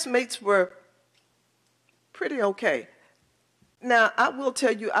classmates were pretty okay. Now, I will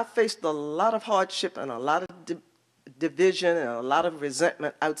tell you, I faced a lot of hardship and a lot of division and a lot of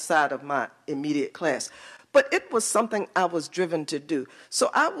resentment outside of my immediate class. But it was something I was driven to do. So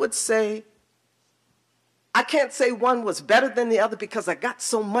I would say, I can't say one was better than the other because I got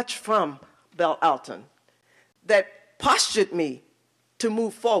so much from Belle Alton that postured me to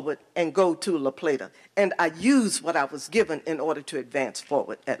move forward and go to La Plata. And I used what I was given in order to advance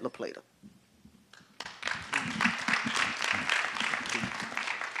forward at La Plata.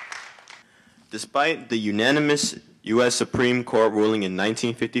 Despite the unanimous U.S. Supreme Court ruling in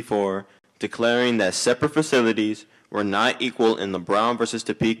 1954 declaring that separate facilities were not equal in the Brown versus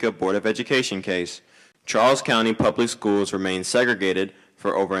Topeka Board of Education case, Charles County Public Schools remained segregated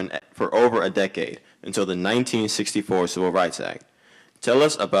for over a decade until the 1964 Civil Rights Act. Tell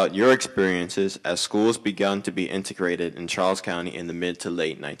us about your experiences as schools began to be integrated in Charles County in the mid to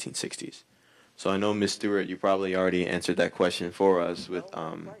late 1960s. So I know, Ms. Stewart, you probably already answered that question for us with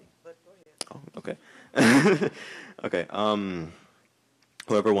Oh, okay. Okay.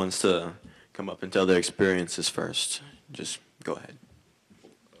 Whoever wants to come up and tell their experiences first, just go ahead.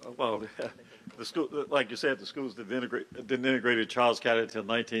 Well, the school, like you said, the schools didn't integrate Charles County until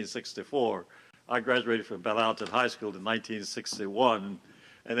 1964. I graduated from Belle Alton High School in 1961,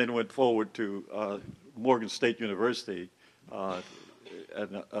 and then went forward to Morgan State University. I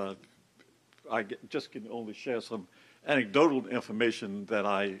just can only share some anecdotal information that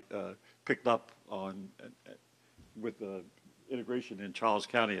I picked up on with the integration in Charles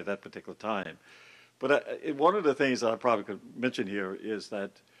County at that particular time. But one of the things that I probably could mention here is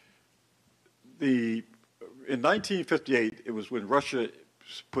that in 1958, it was when Russia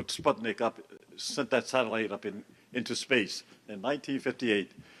put Sputnik up, sent that satellite up into space in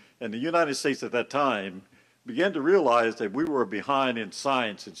 1958. And the United States at that time began to realize that we were behind in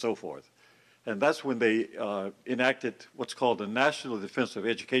science and so forth. And that's when they enacted what's called the National Defense of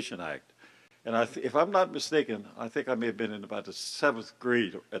Education Act. And if I'm not mistaken, I think I may have been in about the 7th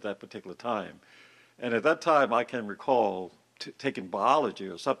grade at that particular time. And at that time, I can recall taking biology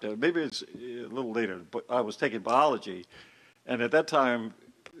or something. Maybe it's a little later, but I was taking biology. And at that time,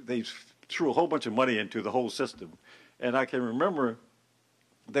 they threw a whole bunch of money into the whole system. And I can remember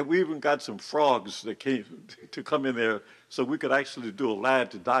that we even got some frogs that came to come in there so we could actually do a lab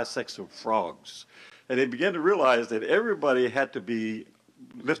to dissect some frogs. And they began to realize that everybody had to be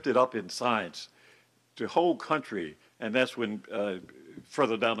lifted up in science, the whole country. And that's when,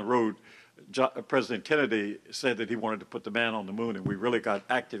 further down the road, President Kennedy said that he wanted to put the man on the moon, and we really got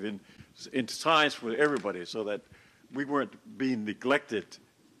active in science for everybody so that we weren't being neglected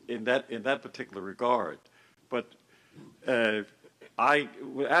in that particular regard. But after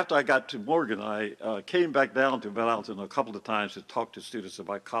I got to Morgan, I came back down to Belle Alton a couple of times to talk to students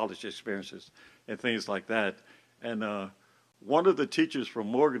about college experiences and things like that. And one of the teachers from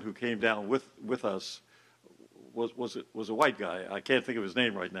Morgan who came down with us was a white guy. I can't think of his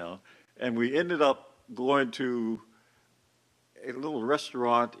name right now. And we ended up going to a little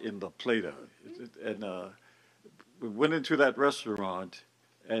restaurant in La Plata. And we went into that restaurant,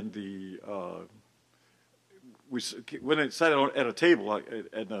 and we went and sat at a table,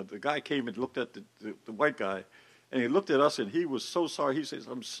 and the guy came and looked at the white guy, and he looked at us, and he was so sorry. He says,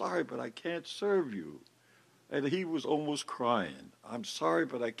 "I'm sorry, but I can't serve you." And he was almost crying. "I'm sorry,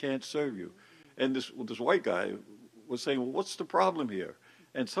 but I can't serve you." And this white guy was saying, "Well, what's the problem here?"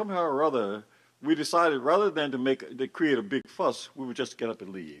 And somehow or other, we decided rather than to create a big fuss, we would just get up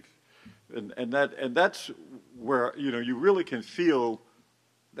and leave. And that's where you really can feel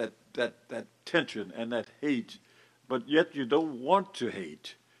that tension and that hate, but yet you don't want to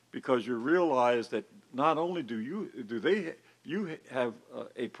hate because you realize that not only do you have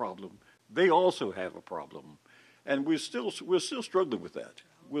a problem, they also have a problem, and we're still struggling with that.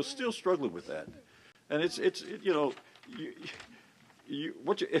 We're still struggling with that, and it's if you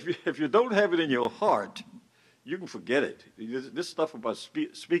don't have it in your heart, you can forget it. This stuff about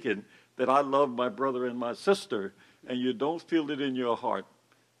speaking that I love my brother and my sister, and you don't feel it in your heart,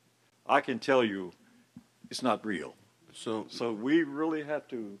 I can tell you it's not real. So we really have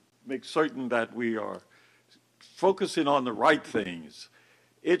to make certain that we are focusing on the right things.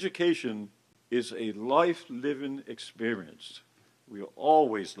 Education is a life-living experience. We are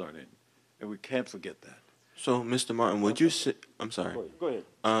always learning, and we can't forget that. So, Mr. Martin, would you say, I'm sorry. Go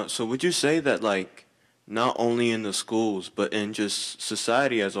ahead. So would you say that, like, not only in the schools, but in just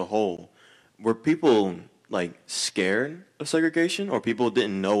society as a whole, were people like scared of segregation, or people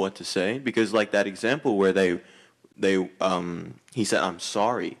didn't know what to say? Because like that example where he said, "I'm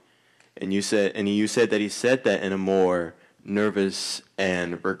sorry," and you said that he said that in a more nervous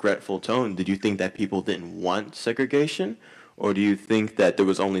and regretful tone. Did you think that people didn't want segregation, or do you think that there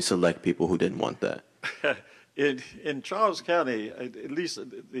was only select people who didn't want that? In Charles County, at least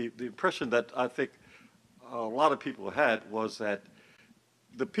the impression that I think a lot of people had was that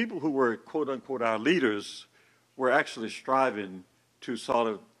the people who were quote unquote our leaders were actually striving to sort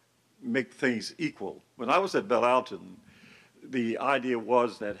of make things equal. When I was at Bellalton, the idea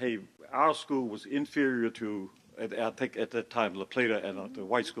was that, hey, our school was inferior to, I think at that time, La Plata and the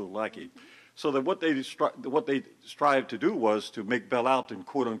white school, Lackey. So that what they strived to do was to make Bellalton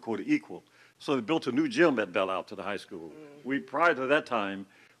quote unquote equal. So they built a new gym at Bellalton High School. Prior to that time,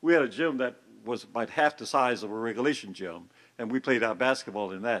 we had a gym that was about half the size of a regulation gym, and we played our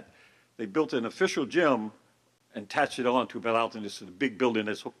basketball in that. They built an official gym and attached it on to Bellalton. This is a big building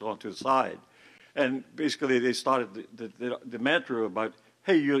that's hooked onto the side. And basically they started the mantra about,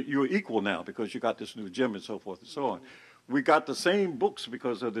 hey, you're equal now because you got this new gym and so forth and so on. We got the same books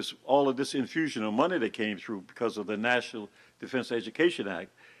because of all of this infusion of money that came through because of the National Defense Education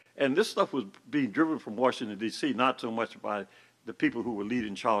Act. And this stuff was being driven from Washington, D.C., not so much by the people who were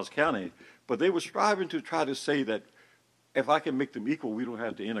leading Charles County, but they were striving to try to say that if I can make them equal, we don't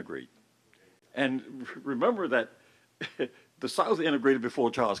have to integrate. And remember that the South integrated before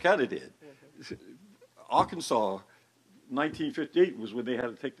Charles County did. Arkansas, 1958 was when they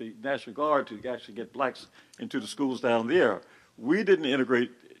had to take the National Guard to actually get blacks into the schools down there. We didn't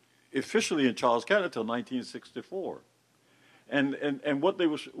integrate officially in Charles County until 1964. And what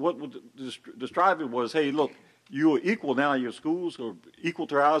the striving was, hey, look, you are equal now. Your schools are equal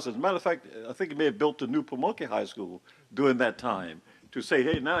to ours. As a matter of fact, I think it may have built the new Pamunkey High School during that time to say,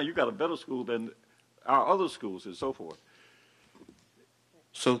 hey, now you got a better school than our other schools and so forth.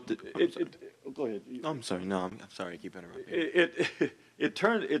 So go ahead. I'm sorry. No, I'm sorry. I keep interrupting.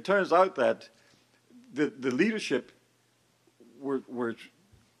 It turns out that the leadership were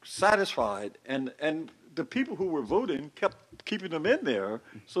satisfied, and the people who were voting kept keeping them in there,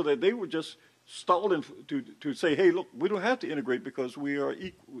 so that they were just stalling to say, hey, look, we don't have to integrate because we are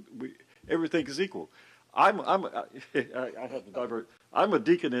equal. Everything is equal. I have to divert. I'm a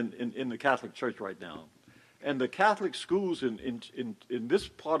deacon in the Catholic Church right now. And the Catholic schools in this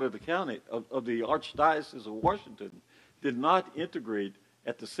part of the county, of the Archdiocese of Washington, did not integrate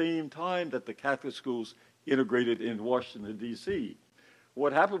at the same time that the Catholic schools integrated in Washington, D.C.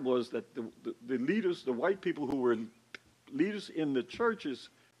 What happened was that the leaders, the white people who were leaders in the churches,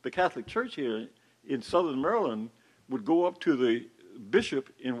 the Catholic Church here in Southern Maryland, would go up to the bishop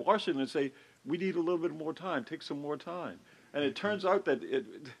in Washington and say, we need a little bit more time, take some more time. And it turns out that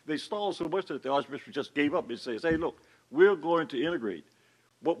they stalled so much that the Archbishop just gave up and says, hey, look, we're going to integrate.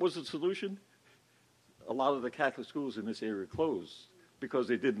 What was the solution? A lot of the Catholic schools in this area closed because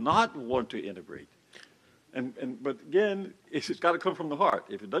they did not want to integrate. But again, it's got to come from the heart.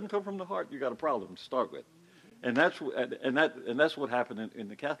 If it doesn't come from the heart, you got a problem to start with. And that's what happened in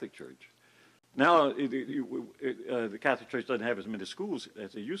the Catholic Church. Now, the Catholic Church doesn't have as many schools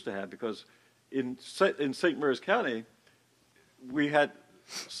as they used to have because in St. Mary's County, we had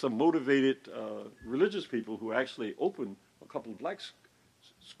some motivated religious people who actually opened a couple of black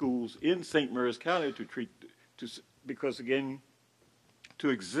schools in St. Mary's County because again, to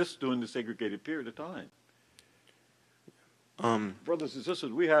exist during the segregated period of time. Brothers and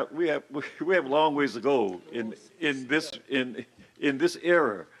sisters, we have a long ways to go in this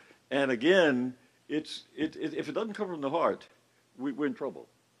era, and again, if it doesn't come from the heart, we're in trouble.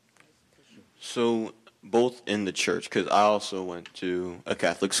 So both in the church, because I also went to a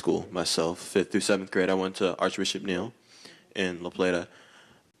Catholic school myself, 5th through 7th grade. I went to Archbishop Neal in La Plata.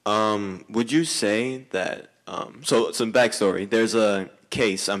 Would you say that? So some backstory. There's a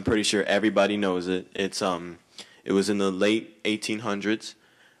case. I'm pretty sure everybody knows it. It was in the late 1800s.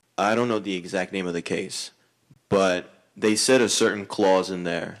 I don't know the exact name of the case, but they said a certain clause in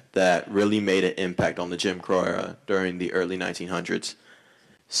there that really made an impact on the Jim Crow era during the early 1900s.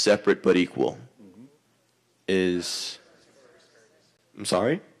 Separate but equal. I'm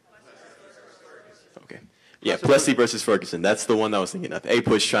sorry? Okay. Yeah, Plessy versus Ferguson. That's the one I was thinking of.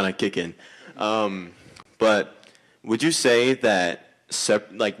 A-push trying to kick in. But would you say that,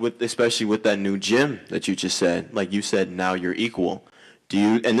 especially with that new gym that you just said, like you said, now you're equal.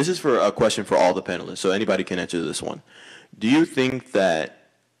 And this is for a question for all the panelists, so anybody can answer this one. Do you think that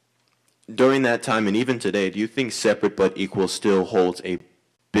during that time and even today, do you think separate but equal still holds a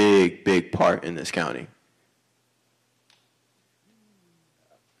big, big part in this county?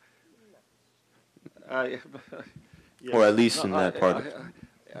 yeah, Or at least in that part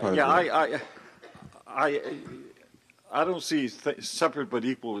of yeah, I don't see separate but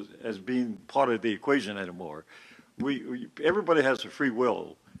equal as being part of the equation anymore. Everybody has a free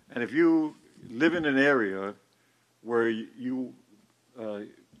will, and if you live in an area where you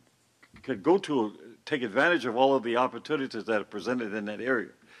can take advantage of all of the opportunities that are presented in that area,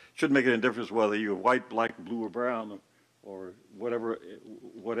 shouldn't make any difference whether you're white, black, blue, or brown, or whatever,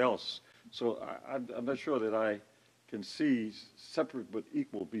 what else. So I'm not sure that I can see separate but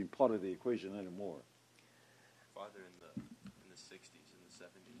equal being part of the equation anymore. Farther in the 60s and the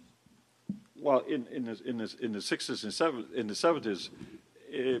 70s. Well, in the 60s and the 70s,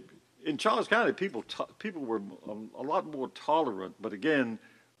 in Charles County, people were a lot more tolerant. But again,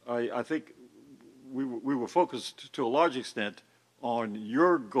 I think we were focused to a large extent on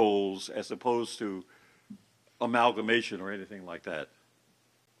your goals as opposed to amalgamation or anything like that.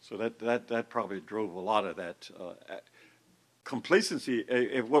 So that probably drove a lot of that complacency,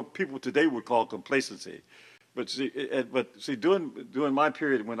 what people today would call complacency. But see, during my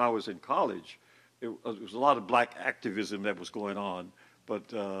period when I was in college, it was a lot of black activism that was going on.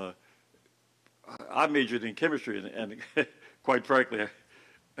 But I majored in chemistry, and quite frankly,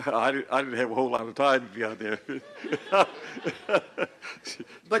 I didn't have a whole lot of time to be out there.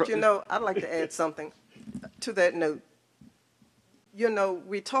 But I'd like to add something to that note.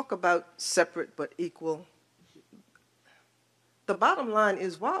 We talk about separate but equal. The bottom line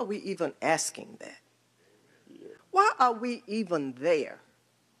is, why are we even asking that? Why are we even there?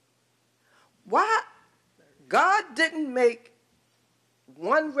 Why? God didn't make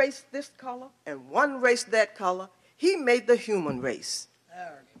one race this color and one race that color. He made the human race.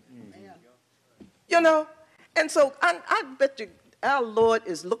 And so I bet you our Lord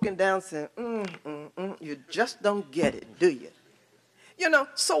is looking down saying, you just don't get it, do you?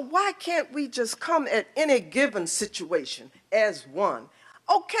 So why can't we just come at any given situation as one?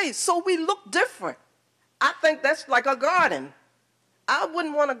 Okay, so we look different. I think that's like a garden. I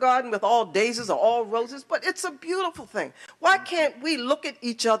wouldn't want a garden with all daisies or all roses, but it's a beautiful thing. Why can't we look at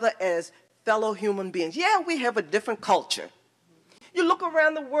each other as fellow human beings? Yeah, we have a different culture. You look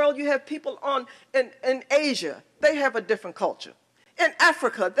around the world, you have people in Asia, they have a different culture. In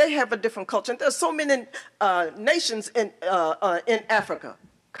Africa, they have a different culture. And there's so many nations in Africa,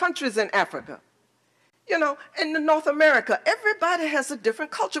 countries in Africa. In North America, everybody has a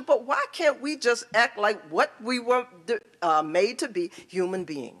different culture. But why can't we just act like what we were made to be, human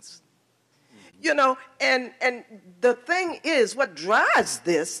beings? And the thing is, what drives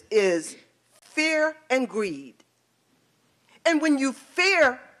this is fear and greed. And when you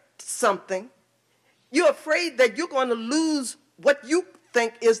fear something, you're afraid that you're going to lose what you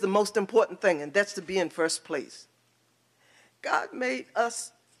think is the most important thing, and that's to be in first place. God made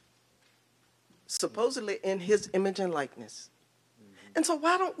us supposedly in his image and likeness. And so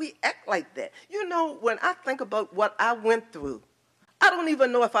why don't we act like that? When I think about what I went through, I don't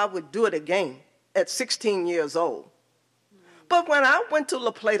even know if I would do it again at 16 years old. But when I went to La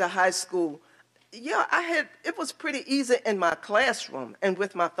Plata High School, it was pretty easy in my classroom and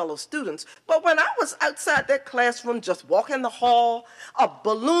with my fellow students. But when I was outside that classroom, just walking the hall, a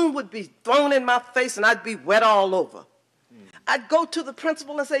balloon would be thrown in my face and I'd be wet all over. I'd go to the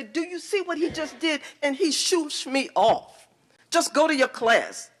principal and say, do you see what he just did? And he shoots me off. Just go to your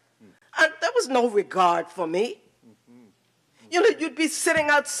class. There was no regard for me. You'd be sitting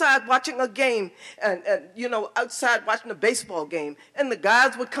outside watching a game and outside watching a baseball game, and the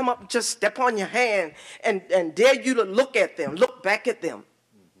guys would come up and just step on your hand and dare you to look at them, look back at them.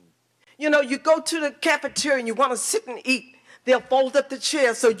 You go to the cafeteria and you want to sit and eat. They'll fold up the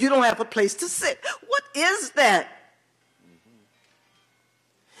chair so you don't have a place to sit. What is that?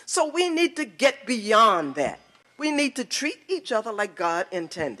 So we need to get beyond that. We need to treat each other like God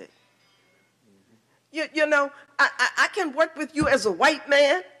intended. I can work with you as a white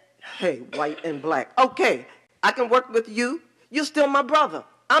man. Hey, white and black. Okay, I can work with you. You're still my brother.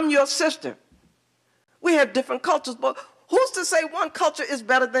 I'm your sister. We have different cultures, but who's to say one culture is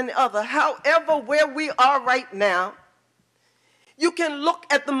better than the other? However, where we are right now, you can look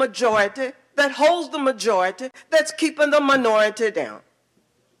at the majority that holds the majority that's keeping the minority down.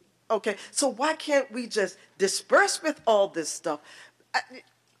 Okay, so why can't we just disperse with all this stuff?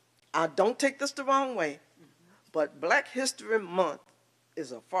 I don't take this the wrong way, but Black History Month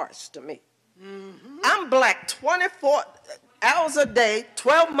is a farce to me. I'm black 24 hours a day,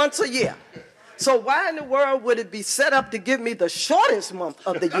 12 months a year. So why in the world would it be set up to give me the shortest month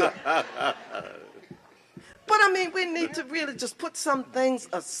of the year? But we need to really just put some things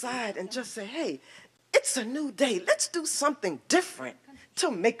aside and just say, hey, it's a new day. Let's do something different to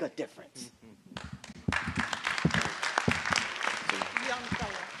make a difference. young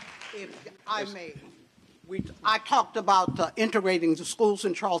fellow, if I may, I talked about integrating the schools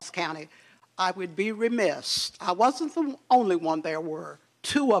in Charles County. I would be remiss. I wasn't the only one. There were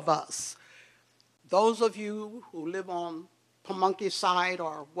two of us. Those of you who live on Pamunkey side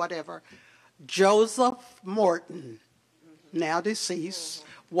or whatever, Joseph Morton, now deceased,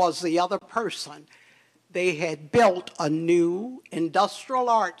 was the other person. They had built a new industrial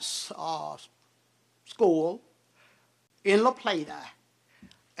arts school in La Plata,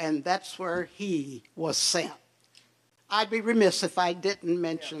 and that's where he was sent. I'd be remiss if I didn't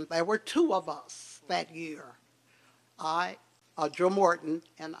mention there were two of us that year. Joe Morton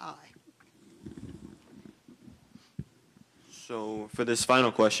and I. So for this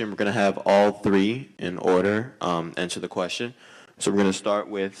final question, we're going to have all three in order answer the question. So we're going to start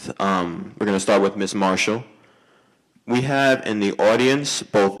with Ms. Marshall. We have in the audience,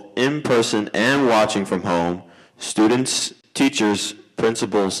 both in person and watching from home, students, teachers,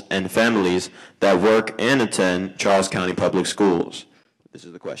 principals, and families that work and attend Charles County Public Schools. This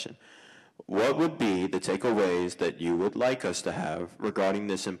is the question. What would be the takeaways that you would like us to have regarding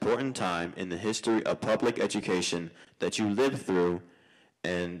this important time in the history of public education that you lived through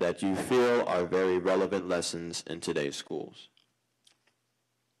and that you feel are very relevant lessons in today's schools?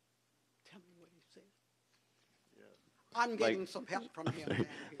 Tell me what he said. I'm getting some help from him. Down here.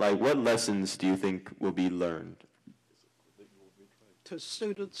 Like, what lessons do you think will be learned? To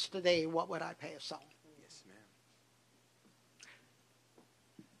students today, what would I pass on? Yes, ma'am.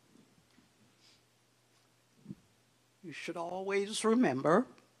 You should always remember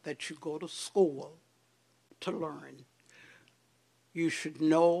that you go to school to learn. You should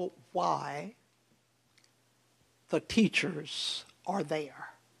know why the teachers are there.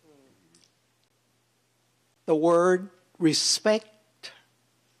 The word respect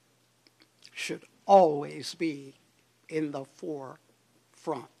should always be in the forefront.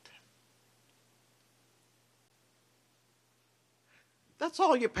 That's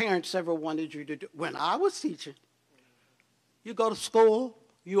all your parents ever wanted you to do. When I was teaching, you go to school,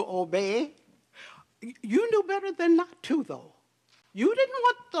 you obey. You knew better than not to, though. You didn't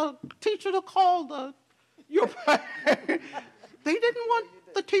want the teacher to call your parents. They didn't want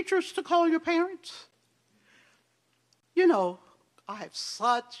the teachers to call your parents. You know, I have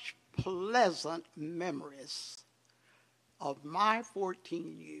such pleasant memories of my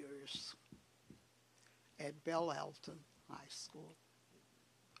 14 years at Belle Alton High School.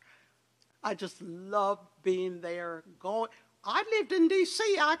 I just loved being there. I lived in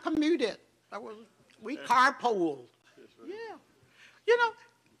D.C. I commuted. We carpooled. Yeah. You know,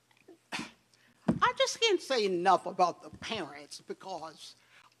 I just can't say enough about the parents because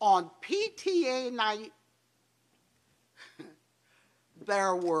on PTA night,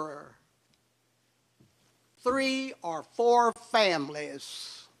 there were 3 or 4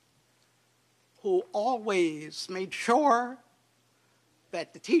 families who always made sure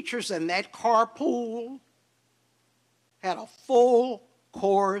that the teachers in that carpool had a full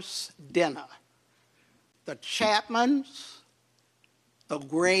course dinner. The Chapmans, the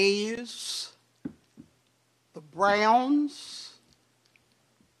Grays, the Browns,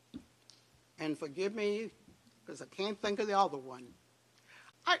 and forgive me because I can't think of the other one.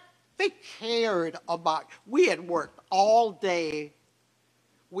 They cared about, we had worked all day.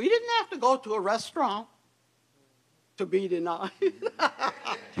 We didn't have to go to a restaurant to be denied.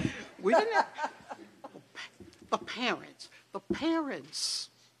 We didn't have, the parents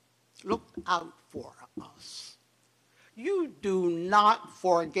looked out for us. You do not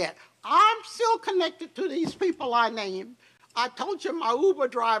forget. I'm still connected to these people I named. I told you my Uber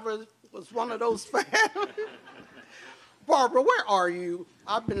driver was one of those families. Barbara, where are you?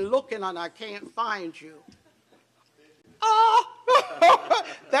 I've been looking and I can't find you. Oh,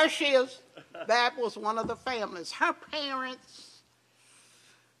 there she is. That was one of the families. Her parents.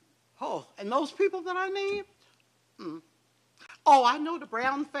 Oh, and those people that I named? Oh, I know the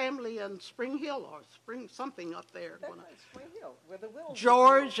Brown family in Spring Hill or Spring something up there. That's Spring Hill, where the Wills.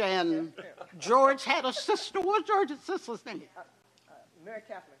 George had a sister. What's George's sister's name? Mary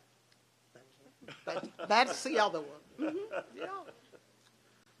Catherine. That's the other one. Mm-hmm. Yeah.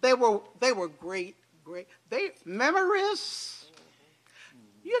 They were great. Memories.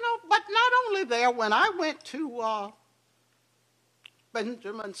 You know, but not only there. When I went to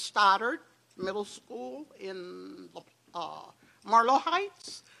Benjamin Stoddard Middle School in Marlow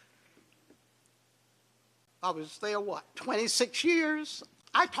Heights, I was there, 26 years?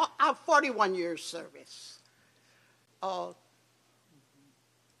 I have 41 years service.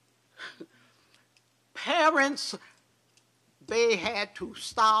 Parents, they had to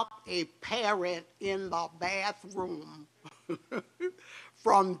stop a parent in the bathroom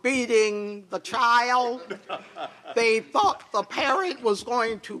from beating the child. They thought the parent was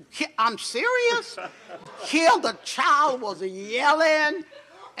going to kill, I'm serious, kill the child, was yelling,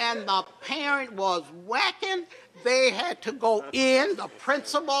 and the parent was whacking. They had to go in, the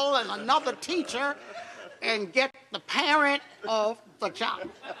principal and another teacher, and get the parent of the child.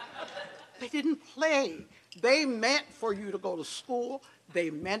 They didn't play. They meant for you to go to school.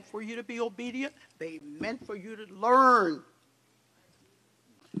 They meant for you to be obedient. They meant for you to learn.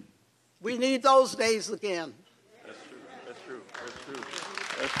 We need those days again. That's true. That's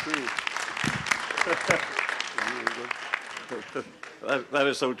true. That's true. That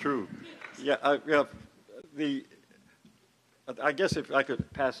is so true. Yeah, I guess if I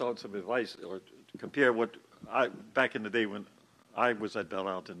could pass on some advice or compare what back in the day when I was at Belle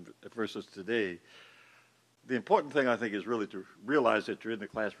Alton versus today, the important thing I think is really to realize that you're in the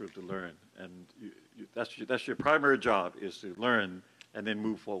classroom to learn, and that's your primary job, is to learn and then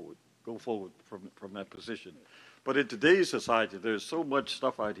move forward, go forward from that position. But in today's society, there's so much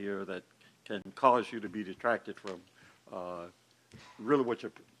stuff out here that can cause you to be distracted from really what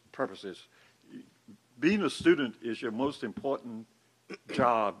your purpose is. Being a student is your most important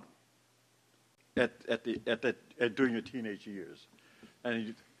job during your teenage years,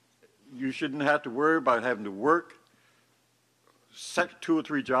 and you shouldn't have to worry about having to work 2 or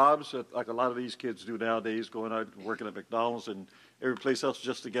 3 jobs like a lot of these kids do nowadays, going out and working at McDonald's and every place else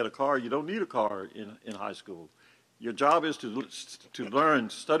just to get a car. You don't need a car in high school. Your job is to learn,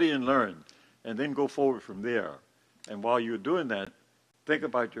 study and learn, and then go forward from there. And while you're doing that, think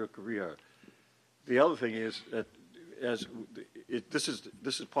about your career. The other thing is that this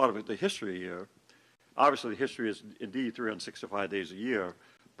is part of it, the history here. Obviously, history is indeed 365 days a year,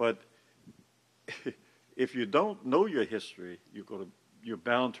 but if you don't know your history, you're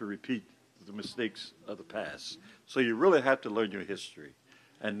bound to repeat the mistakes of the past. So you really have to learn your history,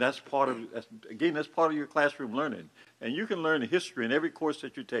 and that's part of your classroom learning. And you can learn history in every course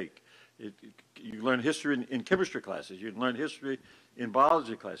that you take. You learn history in chemistry classes. You can learn history in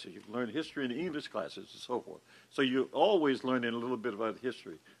biology classes. You can learn history in English classes, and so forth. So you're always learning a little bit about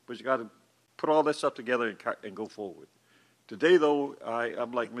history, but you got to put all that stuff together and go forward. Today, though,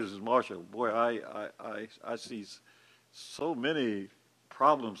 I'm like Mrs. Marshall. Boy, I see so many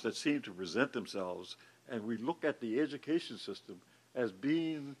problems that seem to present themselves, and we look at the education system as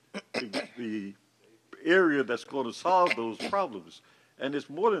being the area that's going to solve those problems. And it's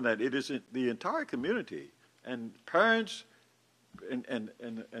more than that. It is the entire community, and parents and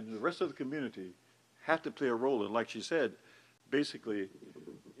the rest of the community have to play a role. And like she said, basically,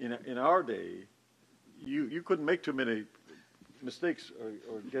 in our day, you couldn't make too many mistakes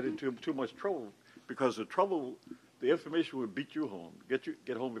or get into too much trouble, because the information would beat you home,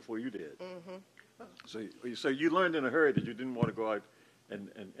 get home before you did. Mm-hmm. So you learned in a hurry that you didn't want to go out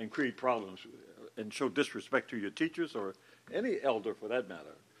and create problems and show disrespect to your teachers or any elder for that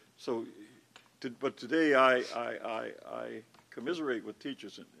matter. So, but today I commiserate with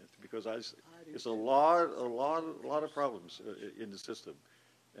teachers because it's a lot of problems in the system,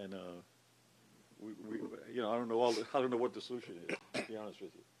 and I don't know what the solution is, to be honest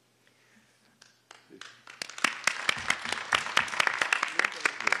with you.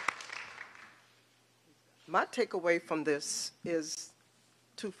 My takeaway from this is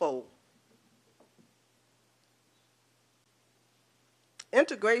twofold.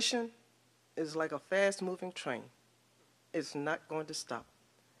 Integration is like a fast-moving train. It's not going to stop,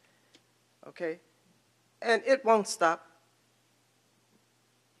 okay? And it won't stop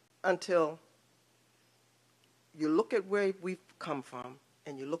until you look at where we've come from,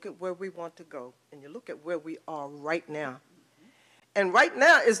 and you look at where we want to go, and you look at where we are right now. And right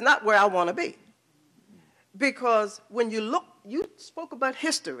now is not where I want to be. Because when you look, you spoke about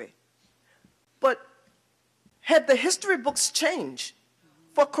history, but have the history books changed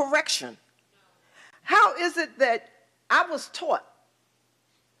for correction? How is it that I was taught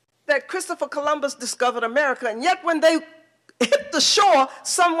that Christopher Columbus discovered America, and yet when they hit the shore,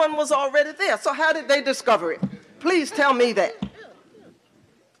 someone was already there? So how did they discover it? Please tell me that.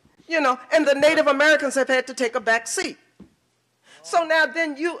 And the Native Americans have had to take a back seat. So now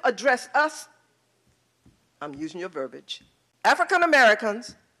then you address us, I'm using your verbiage, African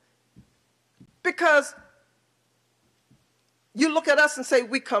Americans, because you look at us and say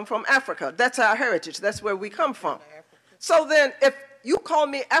we come from Africa. That's our heritage. That's where we come from. So then if you call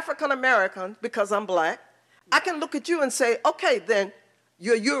me African American because I'm black, I can look at you and say, okay, then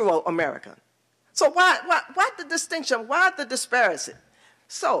you're Euro-American. So why the distinction? Why the disparity?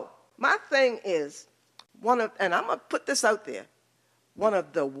 So my thing is, and I'm going to put this out there, one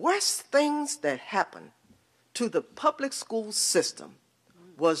of the worst things that happened to the public school system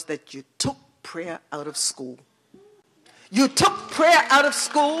was that you took prayer out of school. You took prayer out of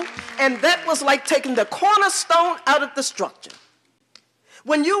school, and that was like taking the cornerstone out of the structure.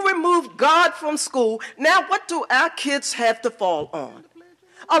 When you removed God from school, now what do our kids have to fall on?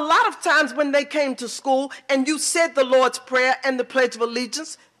 A lot of times when they came to school and you said the Lord's Prayer and the Pledge of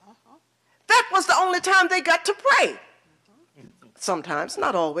Allegiance, that was the only time they got to pray. Sometimes,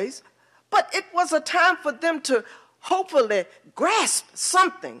 not always, but it was a time for them to hopefully grasp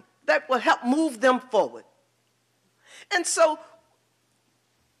something that will help move them forward. And so,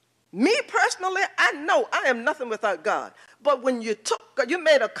 me personally, I know I am nothing without God. But when you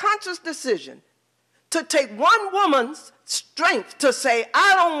made a conscious decision to take one woman's strength to say,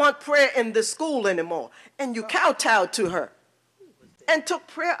 I don't want prayer in this school anymore, and you kowtowed to her and took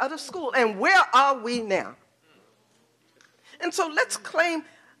prayer out of school. And where are we now? And so let's claim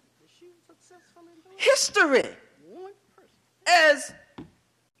history as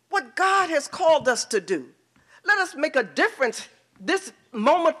what God has called us to do. Let us make a difference this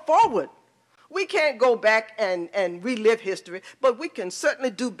moment forward. We can't go back and relive history, but we can certainly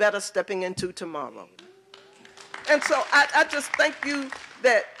do better stepping into tomorrow. And so I just thank you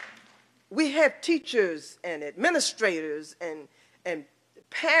that we have teachers and administrators and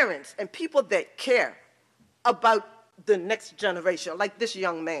parents and people that care about the next generation, like this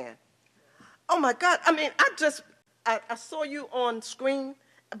young man. Oh my God, I mean, I saw you on screen,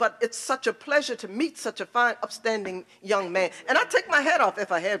 but it's such a pleasure to meet such a fine, upstanding young man. And I take my hat off,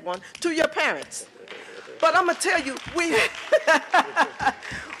 if I had one, to your parents. But I'm going to tell you,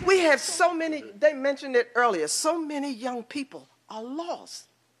 we have so many, they mentioned it earlier, so many young people are lost.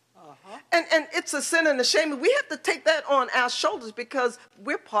 And it's a sin and a shame. We have to take that on our shoulders because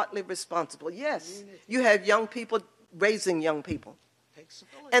we're partly responsible. Yes, you have young people raising young people.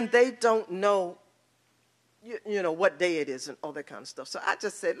 And they don't know, you know, what day it is and all that kind of stuff. So I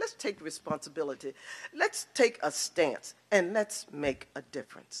just said, let's take responsibility. Let's take a stance and let's make a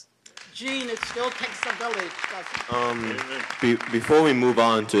difference. Gene, it still takes a village. Before we move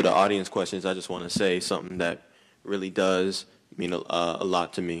on to the audience questions, I just want to say something that really does mean a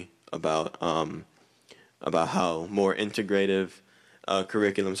lot to me about how more integrative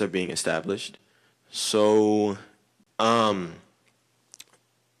curriculums are being established. So I'm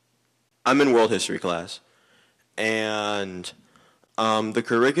in world history class, and the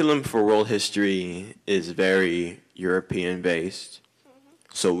curriculum for world history is very European-based.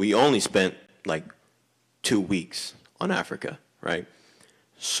 So we only spent like 2 weeks on Africa, right?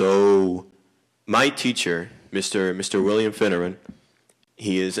 So my teacher, Mr. William Finneran,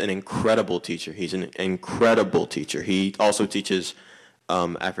 he is an incredible teacher. He's an incredible teacher. He also teaches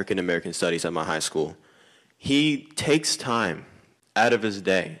African American studies at my high school. He takes time out of his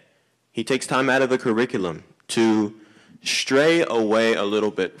day. He takes time out of the curriculum to stray away a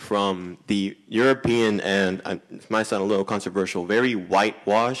little bit from the European and, it might sound a little controversial, very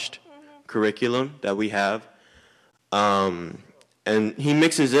whitewashed curriculum that we have. And he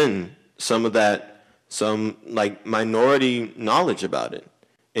mixes in some of that, some like minority knowledge about it.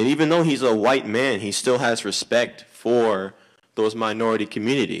 And even though he's a white man, he still has respect for those minority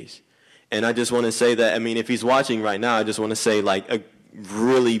communities. And I just want to say that, I mean, if he's watching right now, I just want to say like a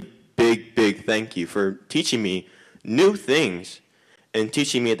really big thank you for teaching me new things and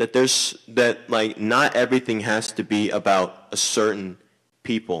teaching me that like not everything has to be about a certain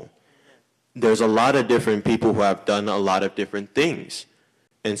people. There's a lot of different people who have done a lot of different things,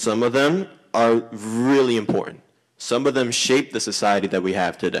 and some of them are really important. Some of them shape the society that we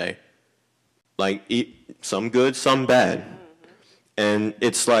have today, like some good, some bad. And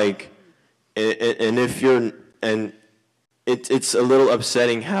it's like, and if you're, and it's a little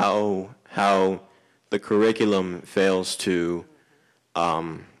upsetting how the curriculum fails to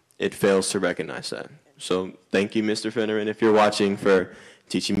recognize that. So thank you, Mr. Finneran, if you're watching, for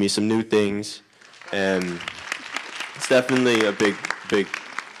teaching me some new things, and it's definitely a big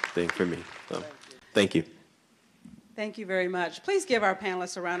thing for me. So thank you. Thank you very much. Please give our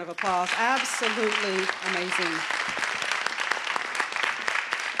panelists a round of applause. Absolutely amazing.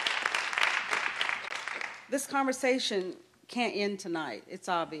 This conversation can't end tonight. It's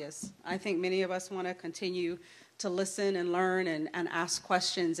obvious. I think many of us want to continue to listen and learn and ask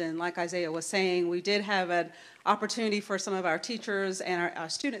questions. And like Isaiah was saying, we did have an opportunity for some of our teachers and our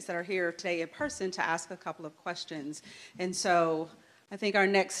students that are here today in person to ask a couple of questions. And so I think our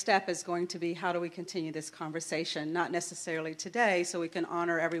next step is going to be, how do we continue this conversation? Not necessarily today, so we can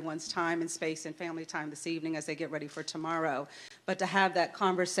honor everyone's time and space and family time this evening as they get ready for tomorrow, but to have that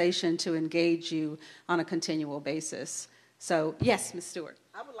conversation to engage you on a continual basis. So, yes, Ms. Stewart.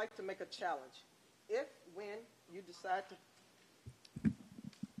 I would like to make a challenge. If, when you decide to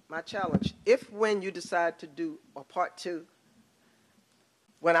my challenge, if when you decide to do a part 2,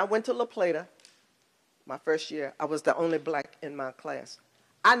 when I went to La Plata, my first year, I was the only black in my class.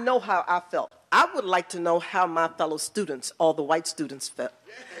 I know how I felt. I would like to know how my fellow students, all the white students, felt.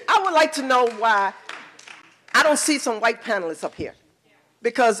 I would like to know why I don't see some white panelists up here.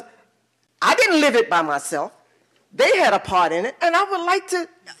 Because I didn't live it by myself. They had a part in it, and I would like to,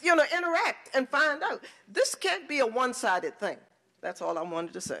 interact and find out. This can't be a one-sided thing. That's all I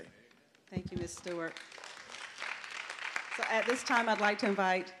wanted to say. Thank you, Ms. Stewart. So at this time, I'd like to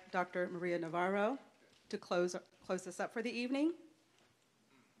invite Dr. Maria Navarro to close this up for the evening.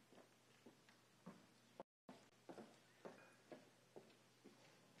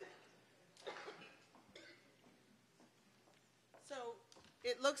 So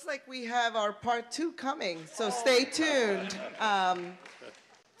it looks like we have our part 2 coming, so stay tuned.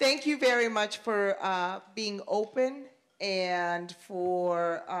 Thank you very much for being open and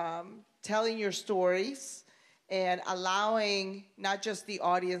for telling your stories and allowing not just the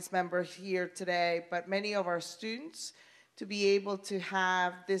audience member here today, but many of our students to be able to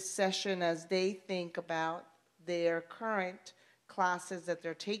have this session as they think about their current classes that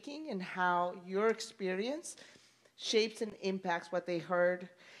they're taking and how your experience shapes and impacts what they heard.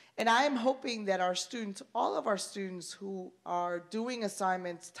 And I am hoping that our students, all of our students who are doing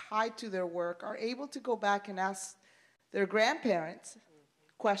assignments tied to their work, are able to go back and ask their grandparents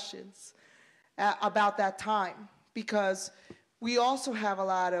questions about that time, because we also have a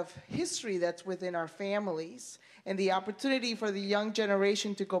lot of history that's within our families, and the opportunity for the young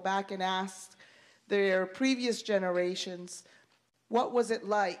generation to go back and ask their previous generations, what was it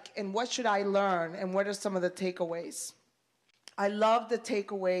like, and what should I learn, and what are some of the takeaways? I love the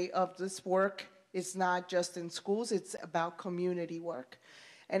takeaway of this work. It's not just in schools, it's about community work.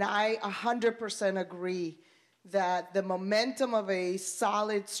 And I 100% agree that the momentum of a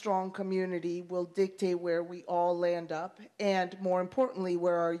solid, strong community will dictate where we all land up, and more importantly,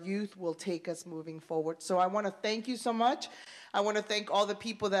 where our youth will take us moving forward. So I want to thank you so much. I want to thank all the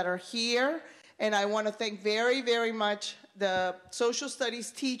people that are here, and I want to thank very, very much the social studies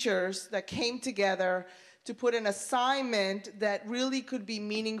teachers that came together to put an assignment that really could be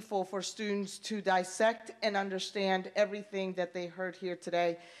meaningful for students to dissect and understand everything that they heard here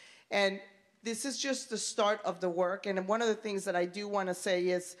today. And this is just the start of the work. And one of the things that I do want to say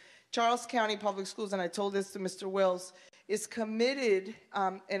is Charles County Public Schools, and I told this to Mr. Wills, is committed,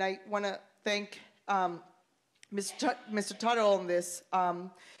 and I want to thank Mr. Tuttle on this,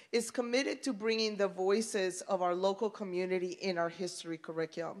 is committed to bringing the voices of our local community in our history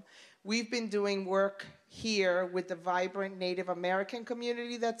curriculum. We've been doing work here with the vibrant Native American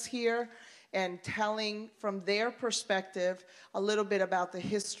community that's here and telling from their perspective a little bit about the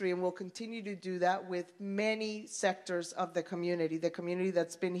history, and we'll continue to do that with many sectors of the community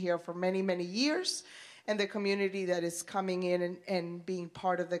that's been here for many, many years, and the community that is coming in and being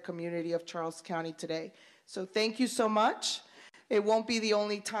part of the community of Charles County today. So thank you so much. It won't be the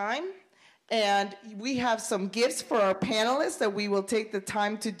only time. And we have some gifts for our panelists that we will take the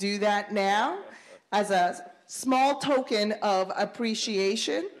time to do that now as a small token of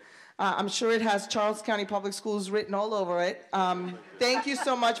appreciation. I'm sure it has Charles County Public Schools written all over it. Thank you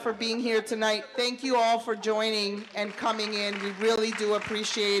so much for being here tonight. Thank you all for joining and coming in. We really do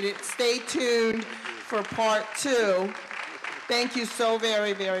appreciate it. Stay tuned for part 2. Thank you so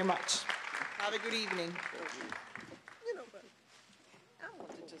very, very much. Have a good evening.